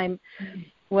when I'm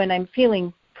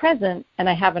feeling present and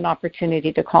I have an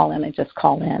opportunity to call in. I just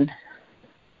call in.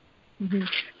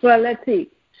 Well, let's see.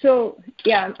 So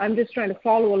I'm just trying to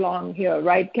follow along here,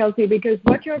 right, Kelsey? Because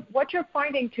what you're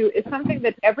pointing to is something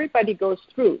that everybody goes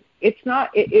through. It's not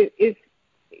if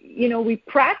we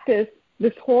practice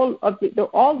this whole of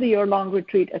all the year-long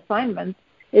retreat assignments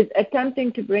is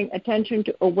attempting to bring attention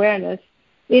to awareness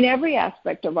in every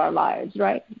aspect of our lives,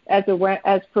 right? As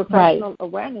professional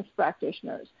awareness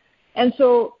practitioners. And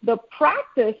so the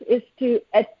practice is to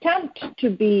attempt to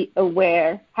be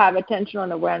aware, have attention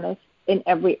on awareness in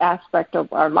every aspect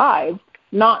of our lives,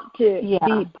 not to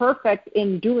be perfect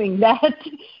in doing that.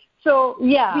 So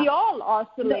we all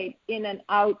oscillate in and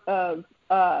out of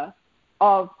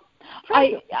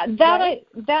practice.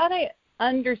 I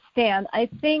understand. I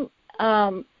think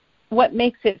what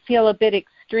makes it feel a bit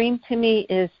extreme to me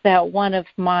is that one of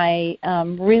my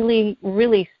really,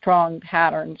 really strong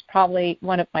patterns, probably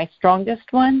one of my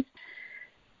strongest ones,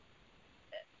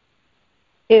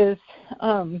 is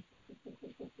to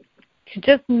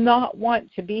just not want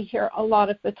to be here a lot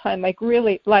of the time. Like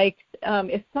really,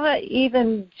 it's not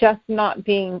even just not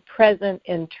being present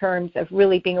in terms of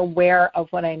really being aware of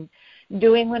what I'm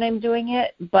doing when I'm doing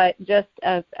it, but just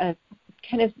a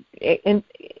kind of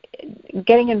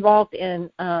getting involved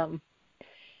in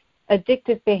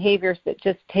addictive behaviors that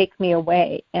just take me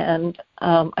away, and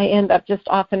I end up just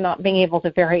often not being able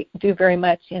to do very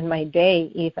much in my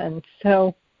day even.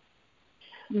 So,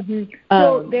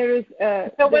 so there is.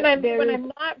 So when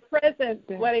I'm not present,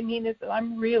 what I mean is that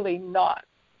I'm really not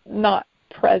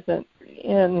present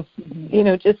in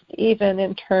just even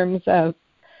in terms of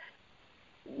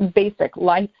basic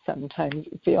life. Sometimes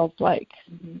it feels like.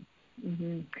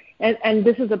 And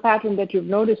this is a pattern that you've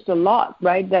noticed a lot,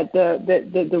 right? That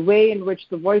the way in which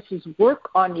the voices work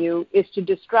on you is to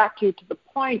distract you to the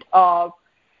point of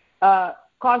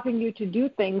causing you to do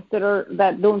things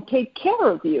that don't take care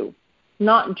of you,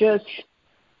 not just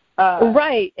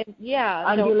right. Yeah.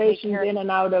 Undulations in and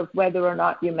out of whether or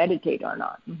not you meditate or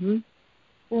not. Mm-hmm.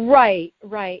 Right.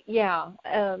 Yeah.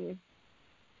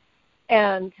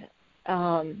 And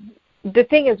the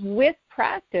thing is with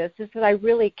practice is that I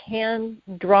really can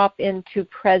drop into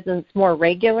presence more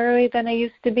regularly than I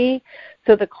used to be.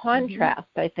 So the contrast,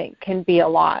 I think, can be a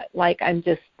lot. Like I'm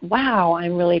just, wow,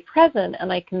 I'm really present,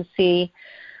 and I can see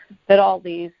that all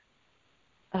these,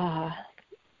 I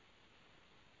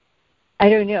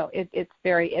don't know,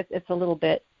 it's a little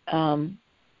bit,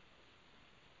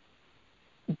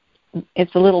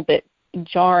 it's a little bit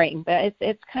jarring, but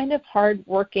it's kind of hard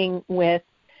working with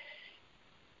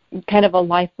kind of a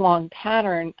lifelong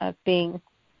pattern of being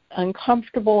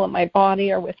uncomfortable in my body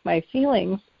or with my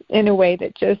feelings in a way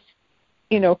that just,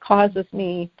 causes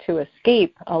me to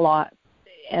escape a lot.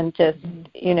 And just,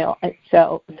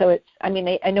 so it's, I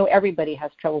know everybody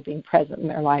has trouble being present in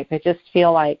their life. I just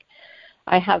feel like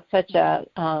I have such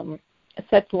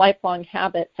lifelong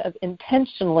habits of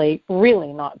intentionally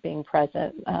really not being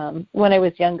present. When I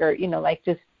was younger, like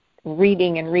just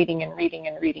reading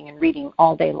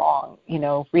all day long,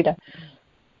 read a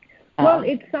well,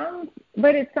 it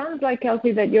sounds like,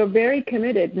 Kelsey, that you're very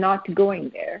committed not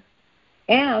going there.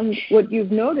 And what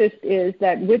you've noticed is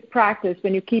that with practice,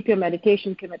 when you keep your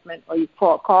meditation commitment or you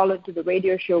call into the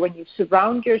radio show, when you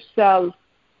surround yourself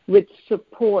with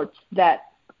supports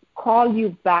that call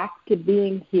you back to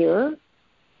being here,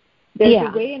 there's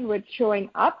a way in which showing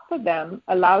up for them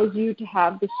allows you to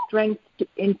have the strength to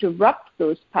interrupt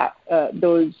those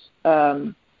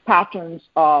patterns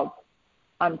of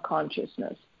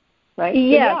unconsciousness, right?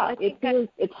 Yeah,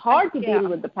 it's hard to deal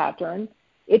with the pattern.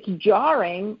 It's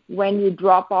jarring when you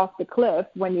drop off the cliff,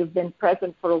 when you've been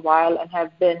present for a while and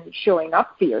have been showing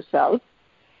up for yourself.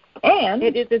 And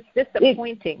it's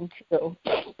disappointing too.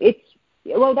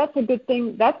 Well, that's a good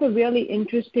thing. That's a really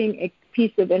interesting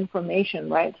piece of information,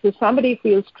 right? So somebody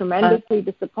feels tremendously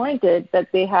disappointed that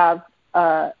they have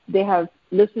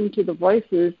listened to the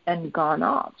voices and gone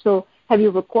off. So have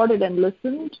you recorded and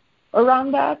listened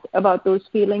around that, about those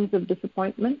feelings of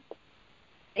disappointment?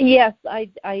 Yes, I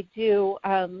do.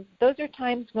 Those are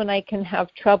times when I can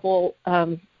have trouble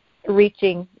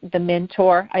reaching the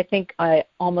mentor. I think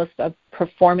almost a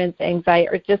performance anxiety,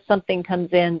 or just something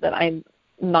comes in that I'm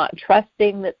not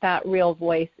trusting that real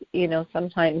voice,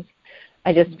 sometimes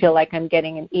I just feel like I'm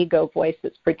getting an ego voice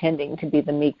that's pretending to be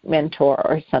the mentor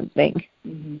or something.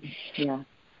 Mm-hmm.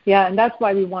 Yeah, and that's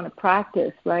why we want to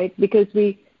practice, right? Because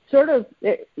we sort of,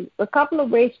 a couple of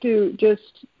ways to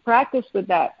just practice with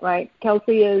that, right,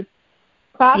 Kelsey, is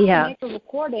perhaps to make a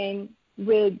recording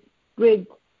with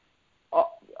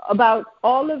about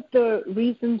all of the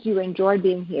reasons you enjoy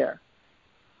being here,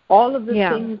 all of the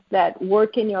things that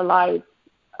work in your life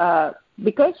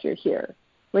because you're here,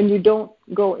 when you don't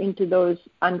go into those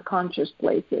unconscious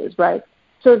places, right?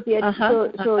 So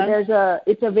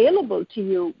it's available to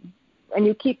you, and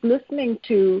you keep listening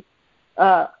to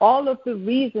all of the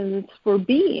reasons for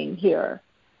being here.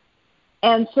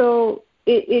 And so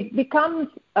it becomes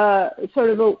sort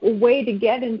of a way to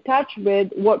get in touch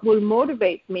with what will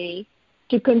motivate me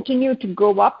to continue to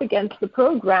go up against the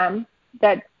program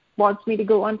that wants me to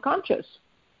go unconscious,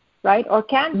 right? Or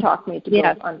can talk me to go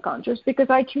unconscious, because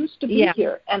I choose to be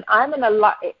here, and I'm in a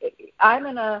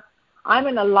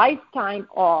lifetime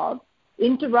of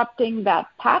interrupting that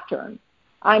pattern.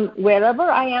 I'm wherever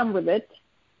I am with it,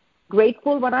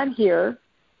 grateful when I'm here,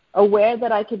 aware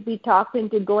that I could be talked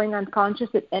into going unconscious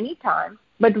at any time,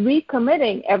 but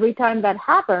recommitting every time that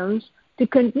happens to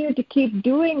continue to keep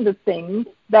doing the things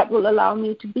that will allow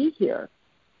me to be here,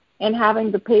 and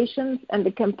having the patience and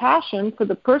the compassion for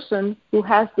the person who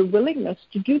has the willingness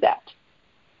to do that.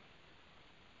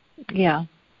 Yeah.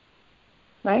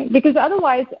 Right? Because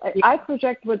otherwise, I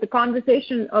project what the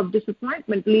conversation of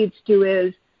disappointment leads to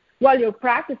is, well, you're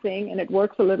practicing and it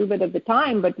works a little bit at the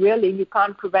time, but really you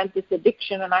can't prevent this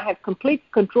addiction, and I have complete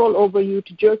control over you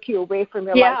to jerk you away from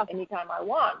your life anytime I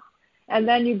want. And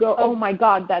then you go, oh my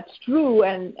God, that's true,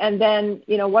 and then,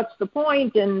 what's the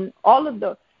point, and all of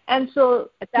the... And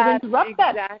so to interrupt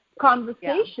that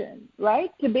conversation,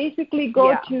 right, to basically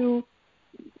go to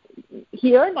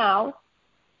here now,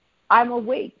 I'm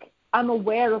awake. I'm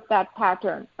aware of that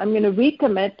pattern. I'm going to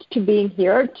recommit to being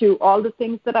here, to all the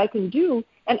things that I can do.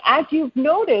 And as you've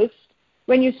noticed,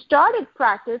 when you started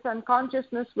practice,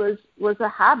 unconsciousness was a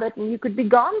habit, and you could be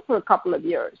gone for a couple of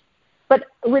years. But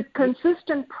with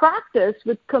consistent practice,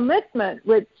 with commitment,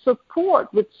 with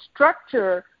support, with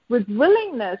structure, with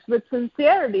willingness, with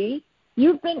sincerity,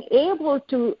 you've been able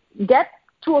to get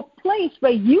to a place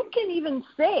where you can even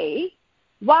say,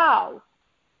 wow,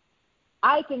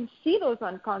 I can see those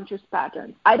unconscious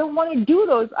patterns. I don't want to do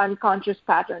those unconscious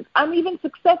patterns. I'm even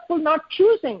successful not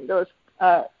choosing those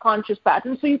conscious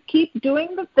patterns. So you keep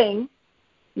doing the thing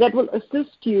that will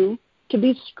assist you to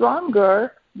be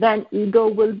stronger than ego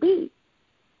will be.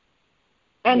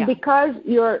 And because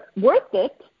you're worth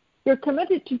it, you're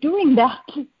committed to doing that.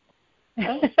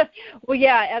 Well,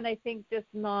 yeah, and I think just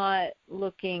not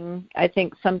looking, I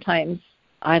think sometimes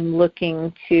I'm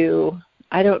looking to,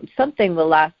 something the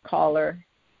last caller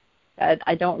said,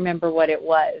 I don't remember what it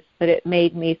was, but it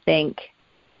made me think,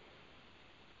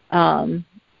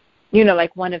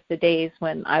 like one of the days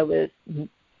when I was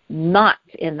not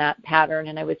in that pattern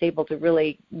and I was able to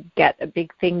really get a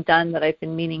big thing done that I've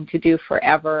been meaning to do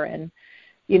forever, and,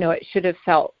 it should have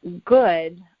felt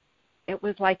good. It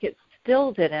was like it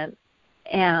still didn't.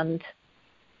 And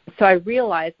so I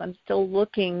realized I'm still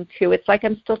looking to, it's like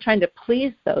I'm still trying to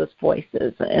please those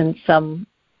voices in some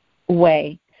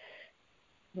way.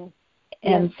 Yes.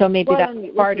 And so maybe that's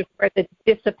part of where the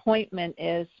disappointment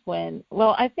is when,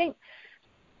 I think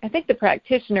the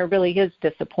practitioner really is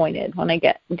disappointed when I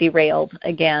get derailed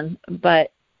again,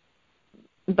 but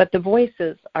the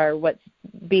voices are what's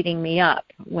beating me up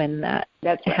when that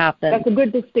happens. That's a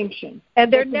good distinction.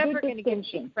 And they're never going to give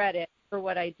me credit for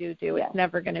what I do. Yeah. It's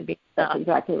never going to be enough. That's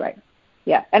exactly right.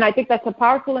 Yeah, and I think that's a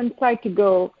powerful insight to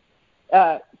go,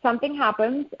 something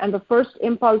happens, and the first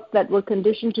impulse that we're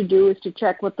conditioned to do is to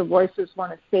check what the voices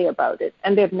want to say about it,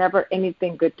 and they have never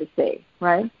anything good to say,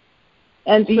 right?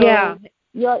 And so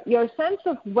your sense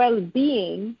of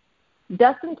well-being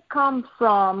doesn't come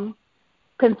from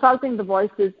consulting the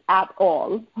voices at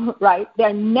all, right?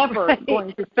 They're never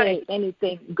going to say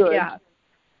anything good. Yeah.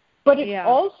 But it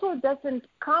also doesn't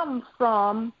come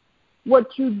from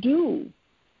what you do,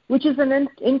 which is an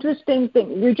interesting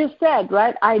thing. You just said,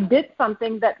 right, I did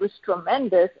something that was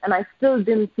tremendous and I still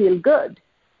didn't feel good.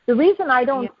 The reason I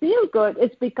don't feel good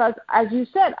is because, as you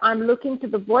said, I'm looking to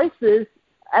the voices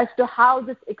as to how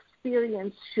this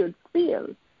experience should feel.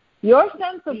 Your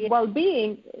sense of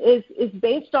well-being is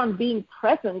based on being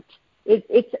present.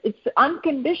 It's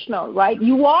unconditional, right?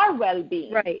 You are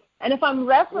well-being. Right. And if I'm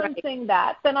referencing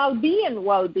that, then I'll be in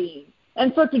well-being.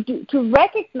 And so to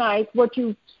recognize what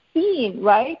you've seen,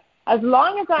 right, as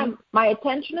long as my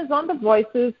attention is on the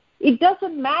voices, it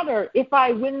doesn't matter if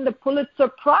I win the Pulitzer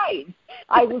Prize.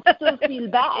 I will still feel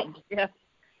bad. Yes.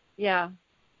 Yeah.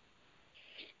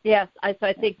 Yes, I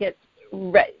think it's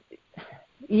right.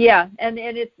 Yeah, and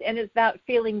it's that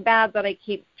feeling bad that I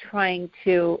keep trying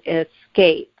to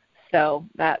escape. So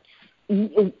that's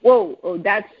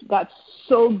that's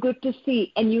so good to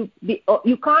see, and you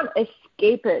can't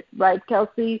escape it, right,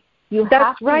 Kelsey? You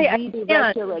have to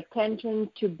redirect your attention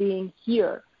to being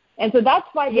here, and so that's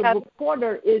why the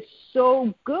recorder is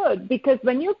so good, because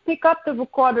when you pick up the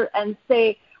recorder and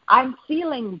say, "I'm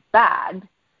feeling bad,"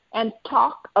 and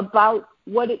talk about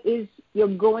what it is you're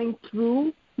going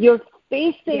through, you're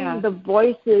facing the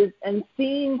voices and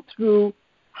seeing through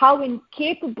how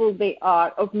incapable they are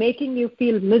of making you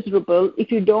feel miserable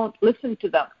if you don't listen to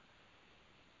them.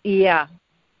 Yeah.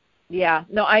 Yeah.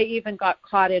 No, I even got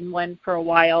caught in one for a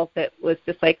while that was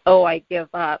just like, I give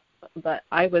up. But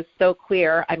I was so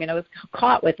clear. I mean, I was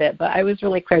caught with it, but I was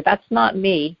really clear. That's not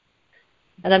me.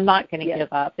 And I'm not going to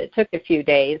give up. It took a few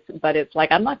days, but it's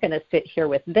like, I'm not going to sit here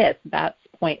with this. That's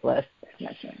pointless.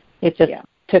 That's right. It just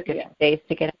took a few days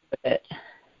to get out of it.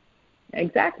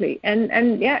 Exactly.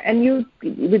 And you,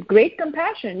 with great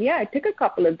compassion, it took a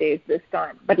couple of days this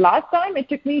time. But last time it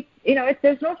took me,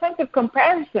 there's no sense of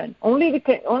comparison. Only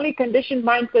conditioned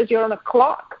mind says you're on a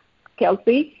clock,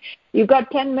 Kelsey. You've got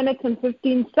 10 minutes and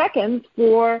 15 seconds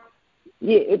for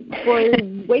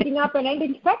waking up and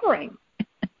ending suffering.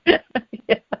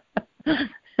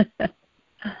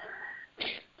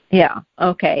 Yeah.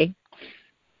 Okay.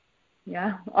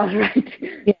 Yeah. All right.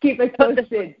 Keep it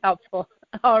posted. Helpful.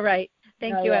 All right.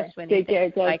 Thank you, Ashwini. Take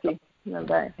care, Kelsey.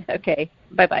 Bye-bye. Okay.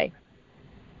 Bye-bye.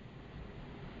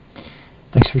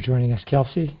 Thanks for joining us,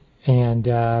 Kelsey. And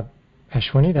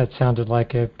Ashwini, that sounded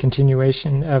like a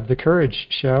continuation of the Courage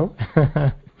Show.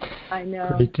 I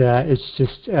know. Great. It's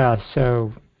just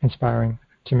so inspiring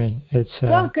to me.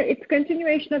 It's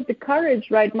continuation of the courage,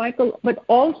 right, Michael? But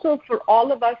also for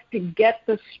all of us to get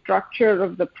the structure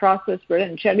of the process we're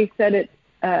in. Shelley said it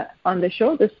on the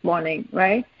show this morning,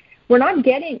 right? We're not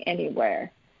getting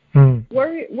anywhere.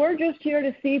 We're just here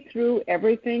to see through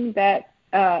everything that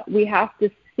we have to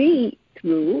see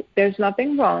through. There's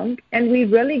nothing wrong, and we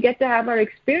really get to have our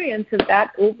experience of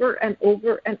that over and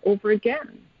over and over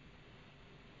again.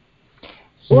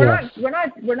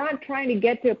 We're not trying to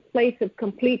get to a place of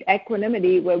complete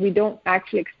equanimity where we don't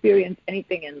actually experience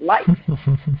anything in life.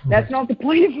 That's not the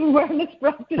point of awareness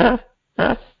practice.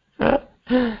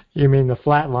 You mean the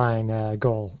flatline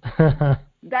goal?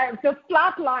 That's the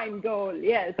flatline goal,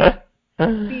 yes.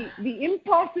 The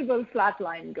impossible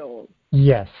flatline goal.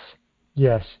 Yes,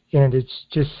 and it's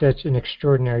just such an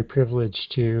extraordinary privilege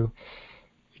to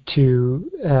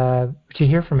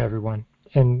hear from everyone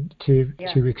and to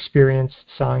experience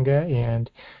Sangha and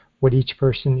what each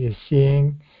person is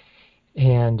seeing.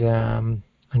 And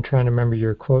I'm trying to remember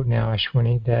your quote now,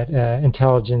 Ashwini, that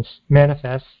intelligence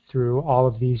manifests through all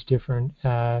of these different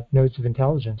nodes of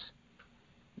intelligence.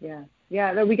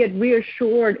 Yeah, that we get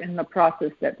reassured in the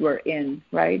process that we're in,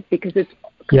 right? Because it's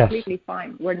completely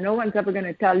fine. Where no one's ever going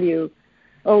to tell you,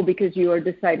 oh, because you are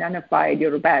disidentified,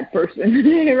 you're a bad person,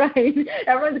 right?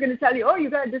 Everyone's going to tell you, oh, you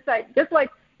got to decide. Just like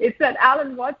it's that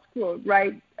Alan Watts quote,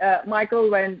 right, Michael,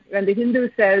 when the Hindu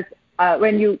says,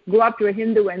 when you go up to a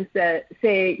Hindu and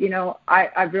say, you know,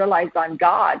 I've realized I'm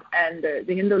God, and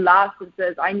the Hindu laughs and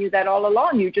says, I knew that all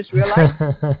along. You just realized.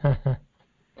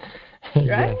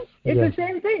 Right? It's the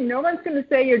same thing. No one's going to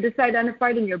say you're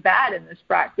disidentified and you're bad in this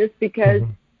practice, because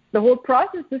the whole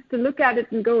process is to look at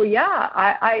it and go, yeah,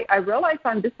 I realized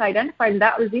I'm disidentified, and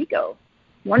that was ego.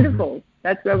 Wonderful.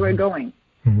 That's where we're going.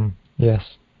 Yes.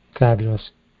 Fabulous.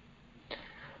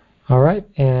 All right.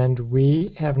 And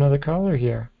we have another caller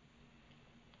here.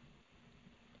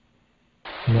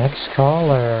 Next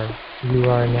caller, you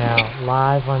are now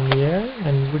live on the air,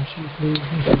 and would you please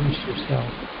introduce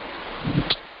yourself?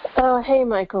 Hey,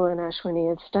 Michael and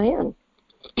Ashwini, it's Diane.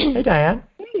 Hey, Diane.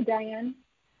 Hey, Diane.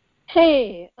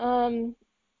 Hey, I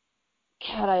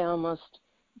almost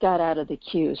got out of the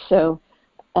queue, so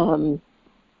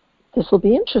this will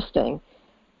be interesting.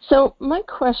 So my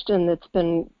question that's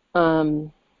been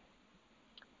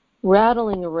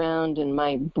rattling around in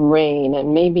my brain,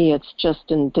 and maybe it's just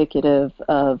indicative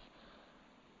of,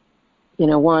 you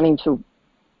know, wanting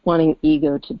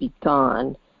ego to be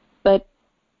gone, but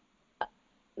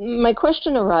my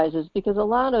question arises because a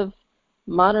lot of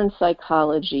modern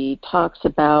psychology talks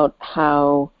about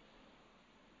how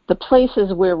the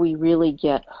places where we really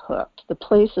get hooked, the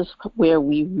places where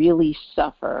we really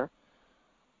suffer,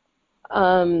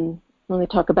 well, they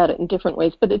talk about it in different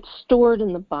ways, but it's stored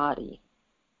in the body.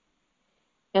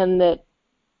 And that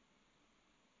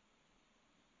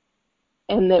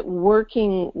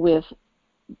working with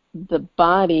the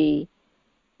body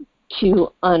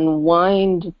to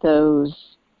unwind those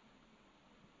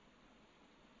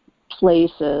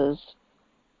places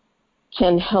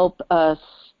can help us,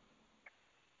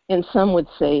 and some would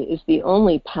say is the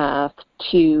only path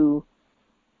to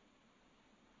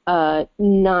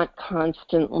not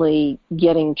constantly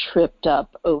getting tripped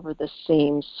up over the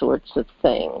same sorts of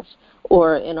things,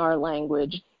 or in our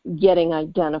language, getting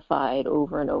identified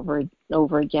over and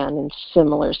over again in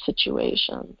similar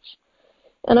situations.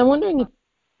 And I'm wondering if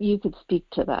you could speak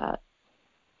to that.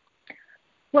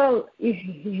 Well,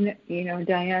 you know,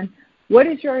 Diane, what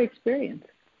is your experience?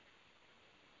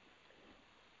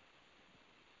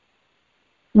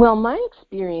 Well, my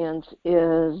experience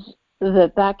is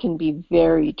that can be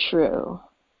very true.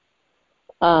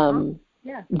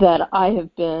 That I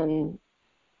have been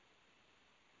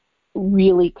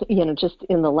really, you know, just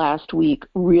in the last week,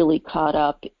 really caught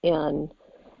up in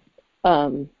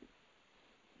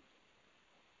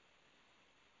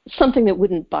something that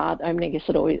wouldn't bother, I mean, I guess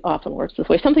it often works this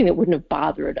way, something that wouldn't have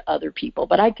bothered other people,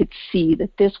 but I could see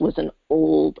that this was an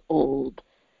old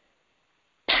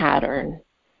pattern.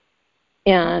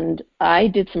 And I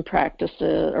did some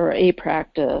practices, or a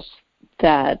practice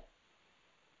that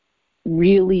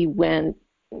really went,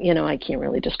 you know, I can't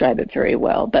really describe it very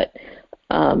well, but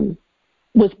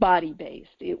was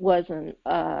body-based. It wasn't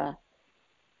a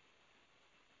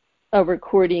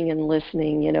recording and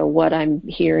listening, you know, what I'm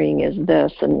hearing is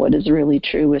this and what is really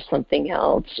true is something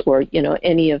else, or, you know,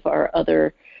 any of our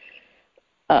other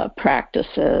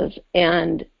practices.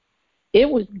 And it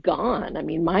was gone. I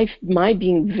mean, my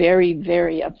being very,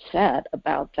 very upset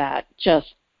about that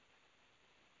just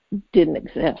didn't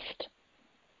exist.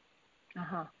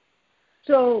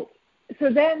 So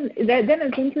then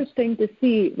it's interesting to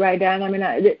see, right, Dan? I mean,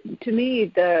 to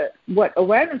me, what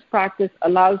awareness practice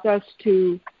allows us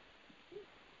to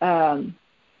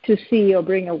see or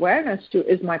bring awareness to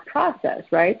is my process,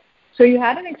 right? So you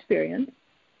had an experience,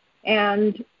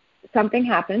 and something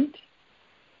happened,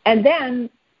 and then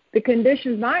the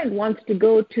conditioned mind wants to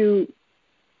go to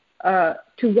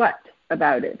what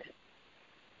about it?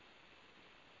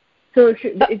 So is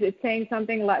it saying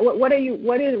something like what are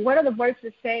the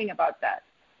voices saying about that?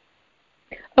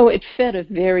 Oh, it fed a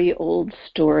very old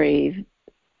story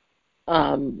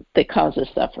that causes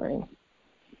suffering.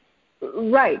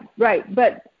 Right.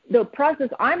 But the process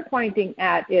I'm pointing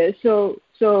at is you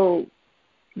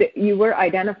were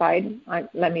identified.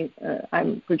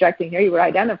 I'm projecting here. You were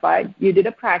identified. You did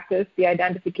a practice. The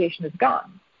identification is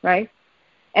gone, right?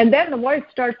 And then the voice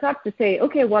starts up to say,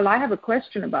 okay, well, I have a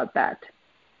question about that.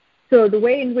 So the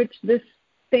way in which this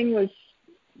thing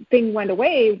went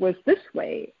away was this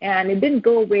way, and it didn't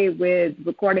go away with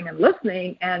recording and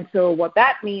listening. And so what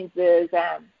that means is,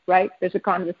 right, there's a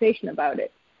conversation about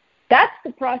it. That's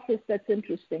the process that's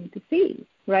interesting to see,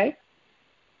 right?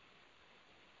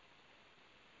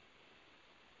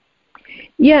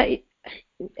 Yeah,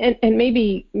 and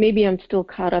maybe I'm still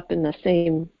caught up in the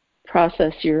same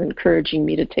process you're encouraging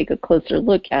me to take a closer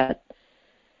look at.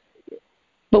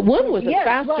 But one was a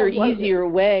faster, easier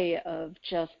way of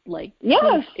just like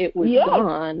it was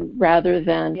gone, rather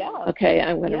than okay,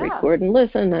 I'm going to record and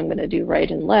listen, I'm going to do right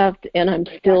and left, and I'm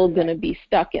still going to be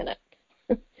stuck in it.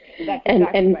 That's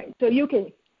exactly right. So you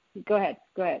can go ahead.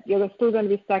 You're still going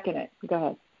to be stuck in it. Go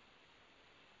ahead.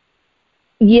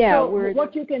 Yeah. So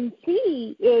what you can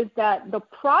see is that the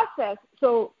process,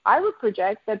 so I would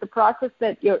project that the process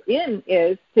that you're in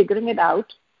is figuring it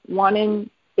out, wanting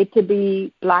it to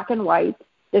be black and white.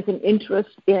 There's an interest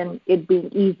in it being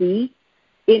easy,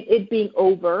 in it being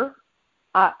over.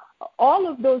 All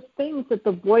of those things that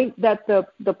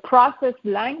the process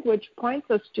language points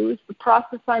us to is the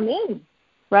process I'm in,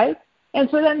 right? And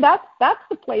so then that's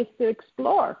the place to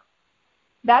explore.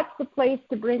 That's the place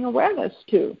to bring awareness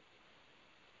to.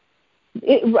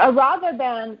 Rather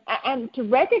than, and to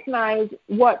recognize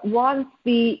what wants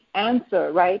the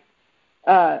answer, right?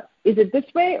 Is it this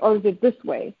way or is it this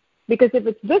way? Because if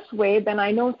it's this way, then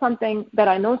I know something that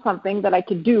I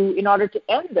could do in order to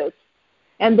end this.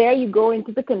 And there you go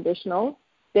into the conditional.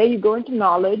 There you go into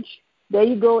knowledge. There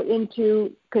you go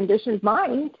into conditioned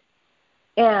mind.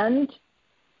 And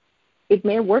it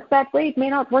may work that way. It may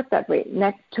not work that way.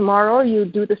 Tomorrow you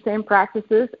do the same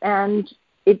practices and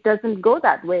it doesn't go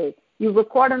that way. You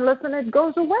record and listen, it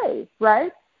goes away,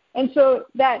 right? And so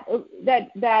that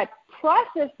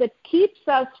process that keeps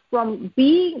us from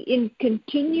being in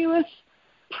continuous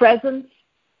presence,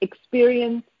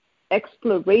 experience,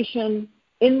 exploration,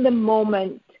 in the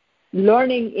moment,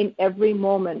 learning in every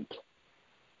moment,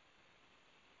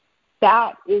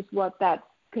 that is what that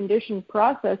conditioned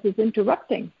process is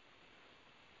interrupting.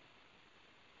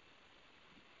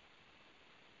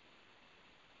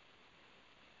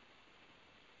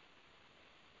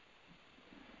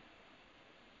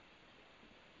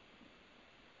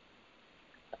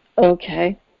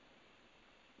 Okay.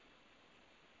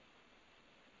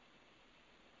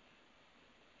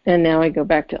 And now I go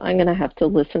back to, I'm going to have to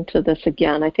listen to this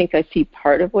again. I think I see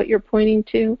part of what you're pointing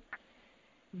to.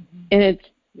 Mm-hmm. And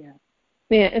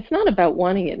it's not about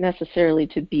wanting it necessarily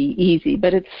to be easy,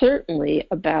 but it's certainly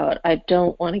about, I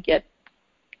don't want to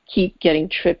keep getting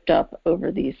tripped up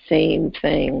over these same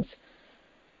things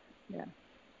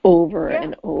over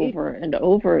and over and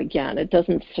over again. It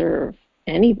doesn't serve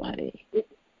anybody.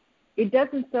 It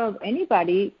doesn't serve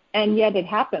anybody, and yet it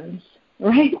happens,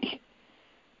 right?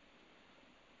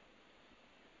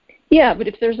 Yeah, but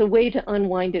if there's a way to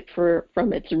unwind it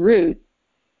from its root,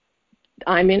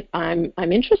 I'm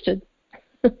interested.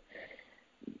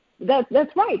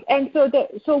 That's right. And so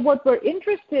what we're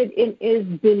interested in is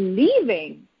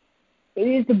believing. It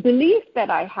is the belief that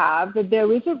I have that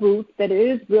there is a root, that it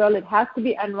is real, it has to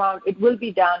be unwound, it will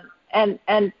be done, and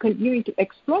continuing to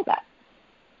explore that.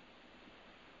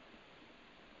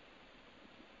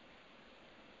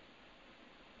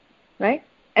 Right?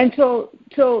 And so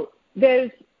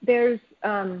there's a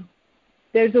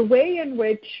way in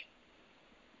which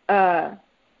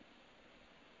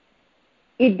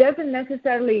it doesn't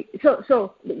necessarily.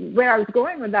 So where I was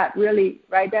going with that, really,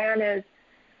 right, Diane, is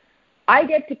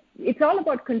it's all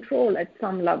about control at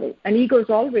some level, and ego is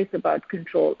always about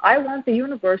control. I want the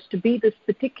universe to be this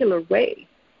particular way,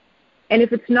 and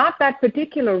if it's not that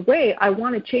particular way, I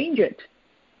want to change it.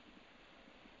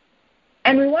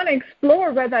 And we want to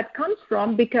explore where that comes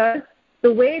from, because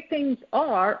the way things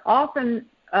are often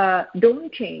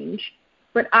don't change,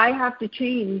 but I have to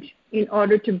change in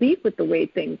order to be with the way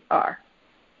things are.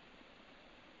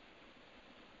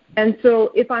 And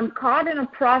so if I'm caught in a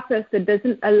process that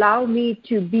doesn't allow me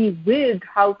to be with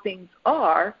how things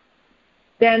are,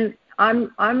 then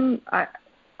I'm going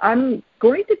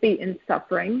to be in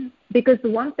suffering, because the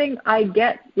one thing I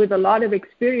get with a lot of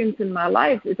experience in my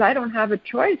life is I don't have a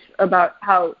choice about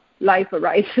how life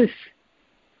arises.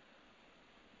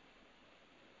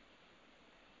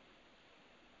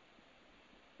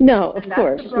 No, of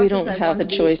course. We don't have a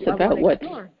choice about what.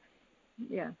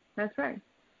 Yeah, that's right.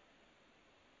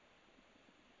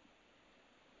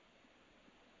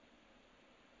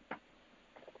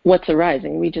 What's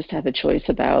arising. We just have a choice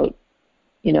about,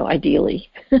 ideally,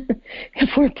 if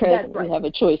we're present, we have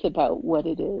a choice about what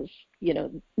it is.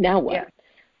 Now what? Yeah.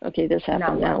 Okay, this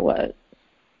happened. Now what?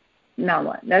 Now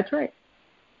what? That's right.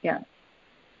 Yeah.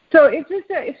 So it's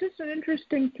just an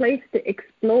interesting place to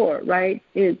explore, right?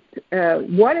 It's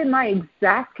what am I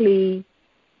exactly?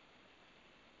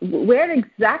 Where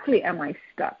exactly am I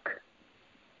stuck?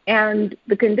 And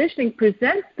the conditioning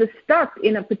presents the stuck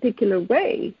in a particular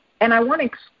way. And I want to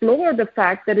explore the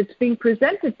fact that it's being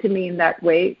presented to me in that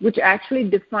way, which actually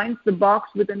defines the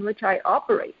box within which I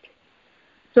operate.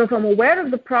 So if I'm aware of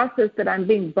the process that I'm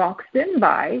being boxed in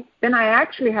by, then I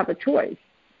actually have a choice.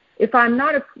 If I'm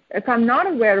not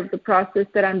aware of the process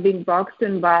that I'm being boxed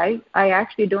in by, I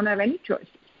actually don't have any choice,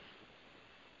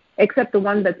 except the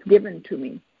one that's given to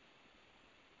me.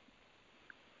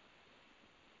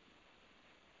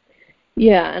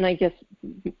 Yeah, and I guess,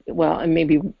 and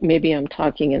maybe I'm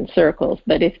talking in circles,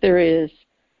 but if there is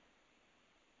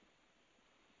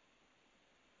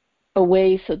a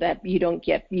way so that you don't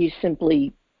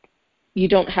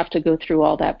have to go through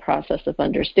all that process of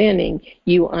understanding,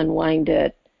 you unwind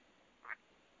it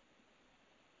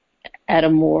at a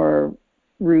more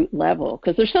root level,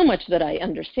 because there's so much that I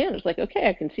understand. It's like, okay,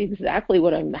 I can see exactly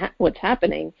what's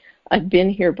happening. I've been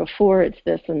here before. It's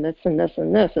this and this and this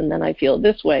and this, and then I feel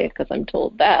this way because I'm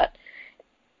told that,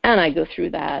 and I go through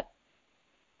that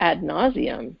ad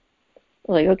nauseum.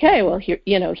 Like, okay, well,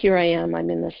 here I am. I'm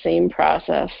in the same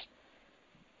process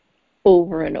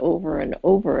over and over and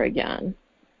over again.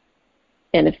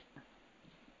 And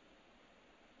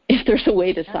if there's a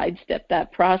way to sidestep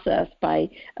that process by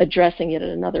addressing it at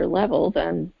another level,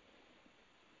 then.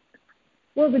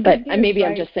 Well, but maybe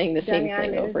I'm just saying the same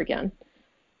thing over again.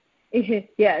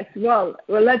 Yes. Well,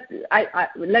 let's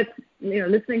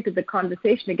listening to the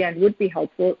conversation again would be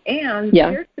helpful. And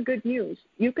here's the good news: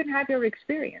 you can have your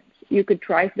experience. You could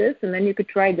try this, and then you could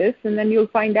try this, and then you'll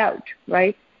find out.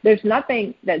 Right? There's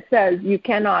nothing that says you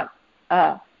cannot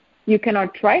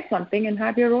try something and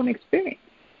have your own experience.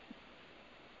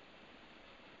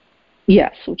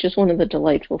 Yes, which is one of the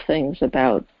delightful things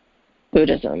about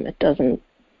Buddhism. It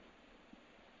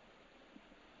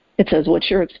says, what's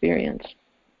your experience?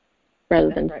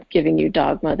 Rather than giving you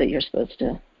dogma that you're supposed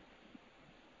to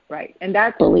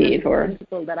believe. The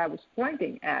principle that I was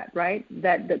pointing at, right?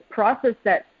 That the process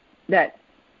that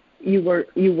you were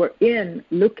in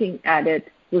looking at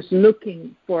it was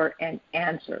looking for an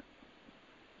answer.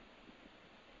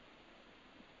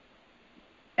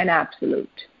 An absolute.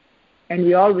 And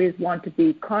we always want to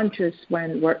be conscious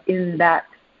when we're in that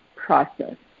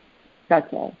process.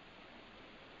 That's all.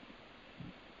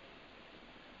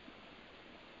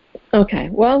 Okay.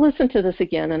 Well, I'll listen to this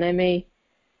again, and I may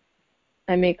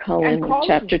call in with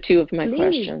chapter 2 of my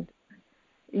question.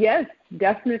 Yes,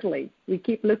 definitely. We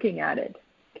keep looking at it.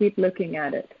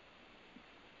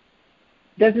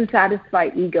 Doesn't satisfy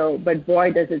ego, but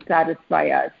boy, does it satisfy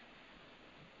us.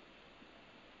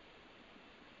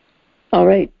 All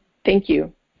right. Thank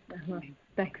you.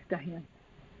 Thanks, Diane.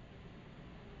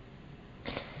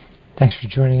 Thanks for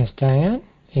joining us, Diane.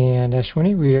 And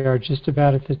Ashwini, we are just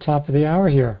about at the top of the hour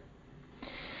here.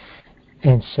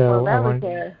 And so that was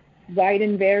a wide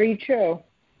and varied show.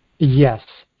 Yes.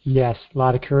 A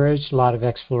lot of courage, a lot of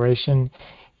exploration,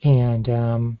 and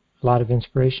a lot of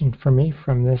inspiration for me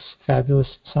from this fabulous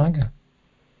Sangha.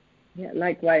 Yeah,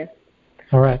 likewise.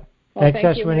 All right. Well,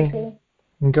 Thanks, Ashwini. you,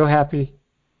 and go happy.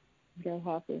 Go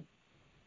happy.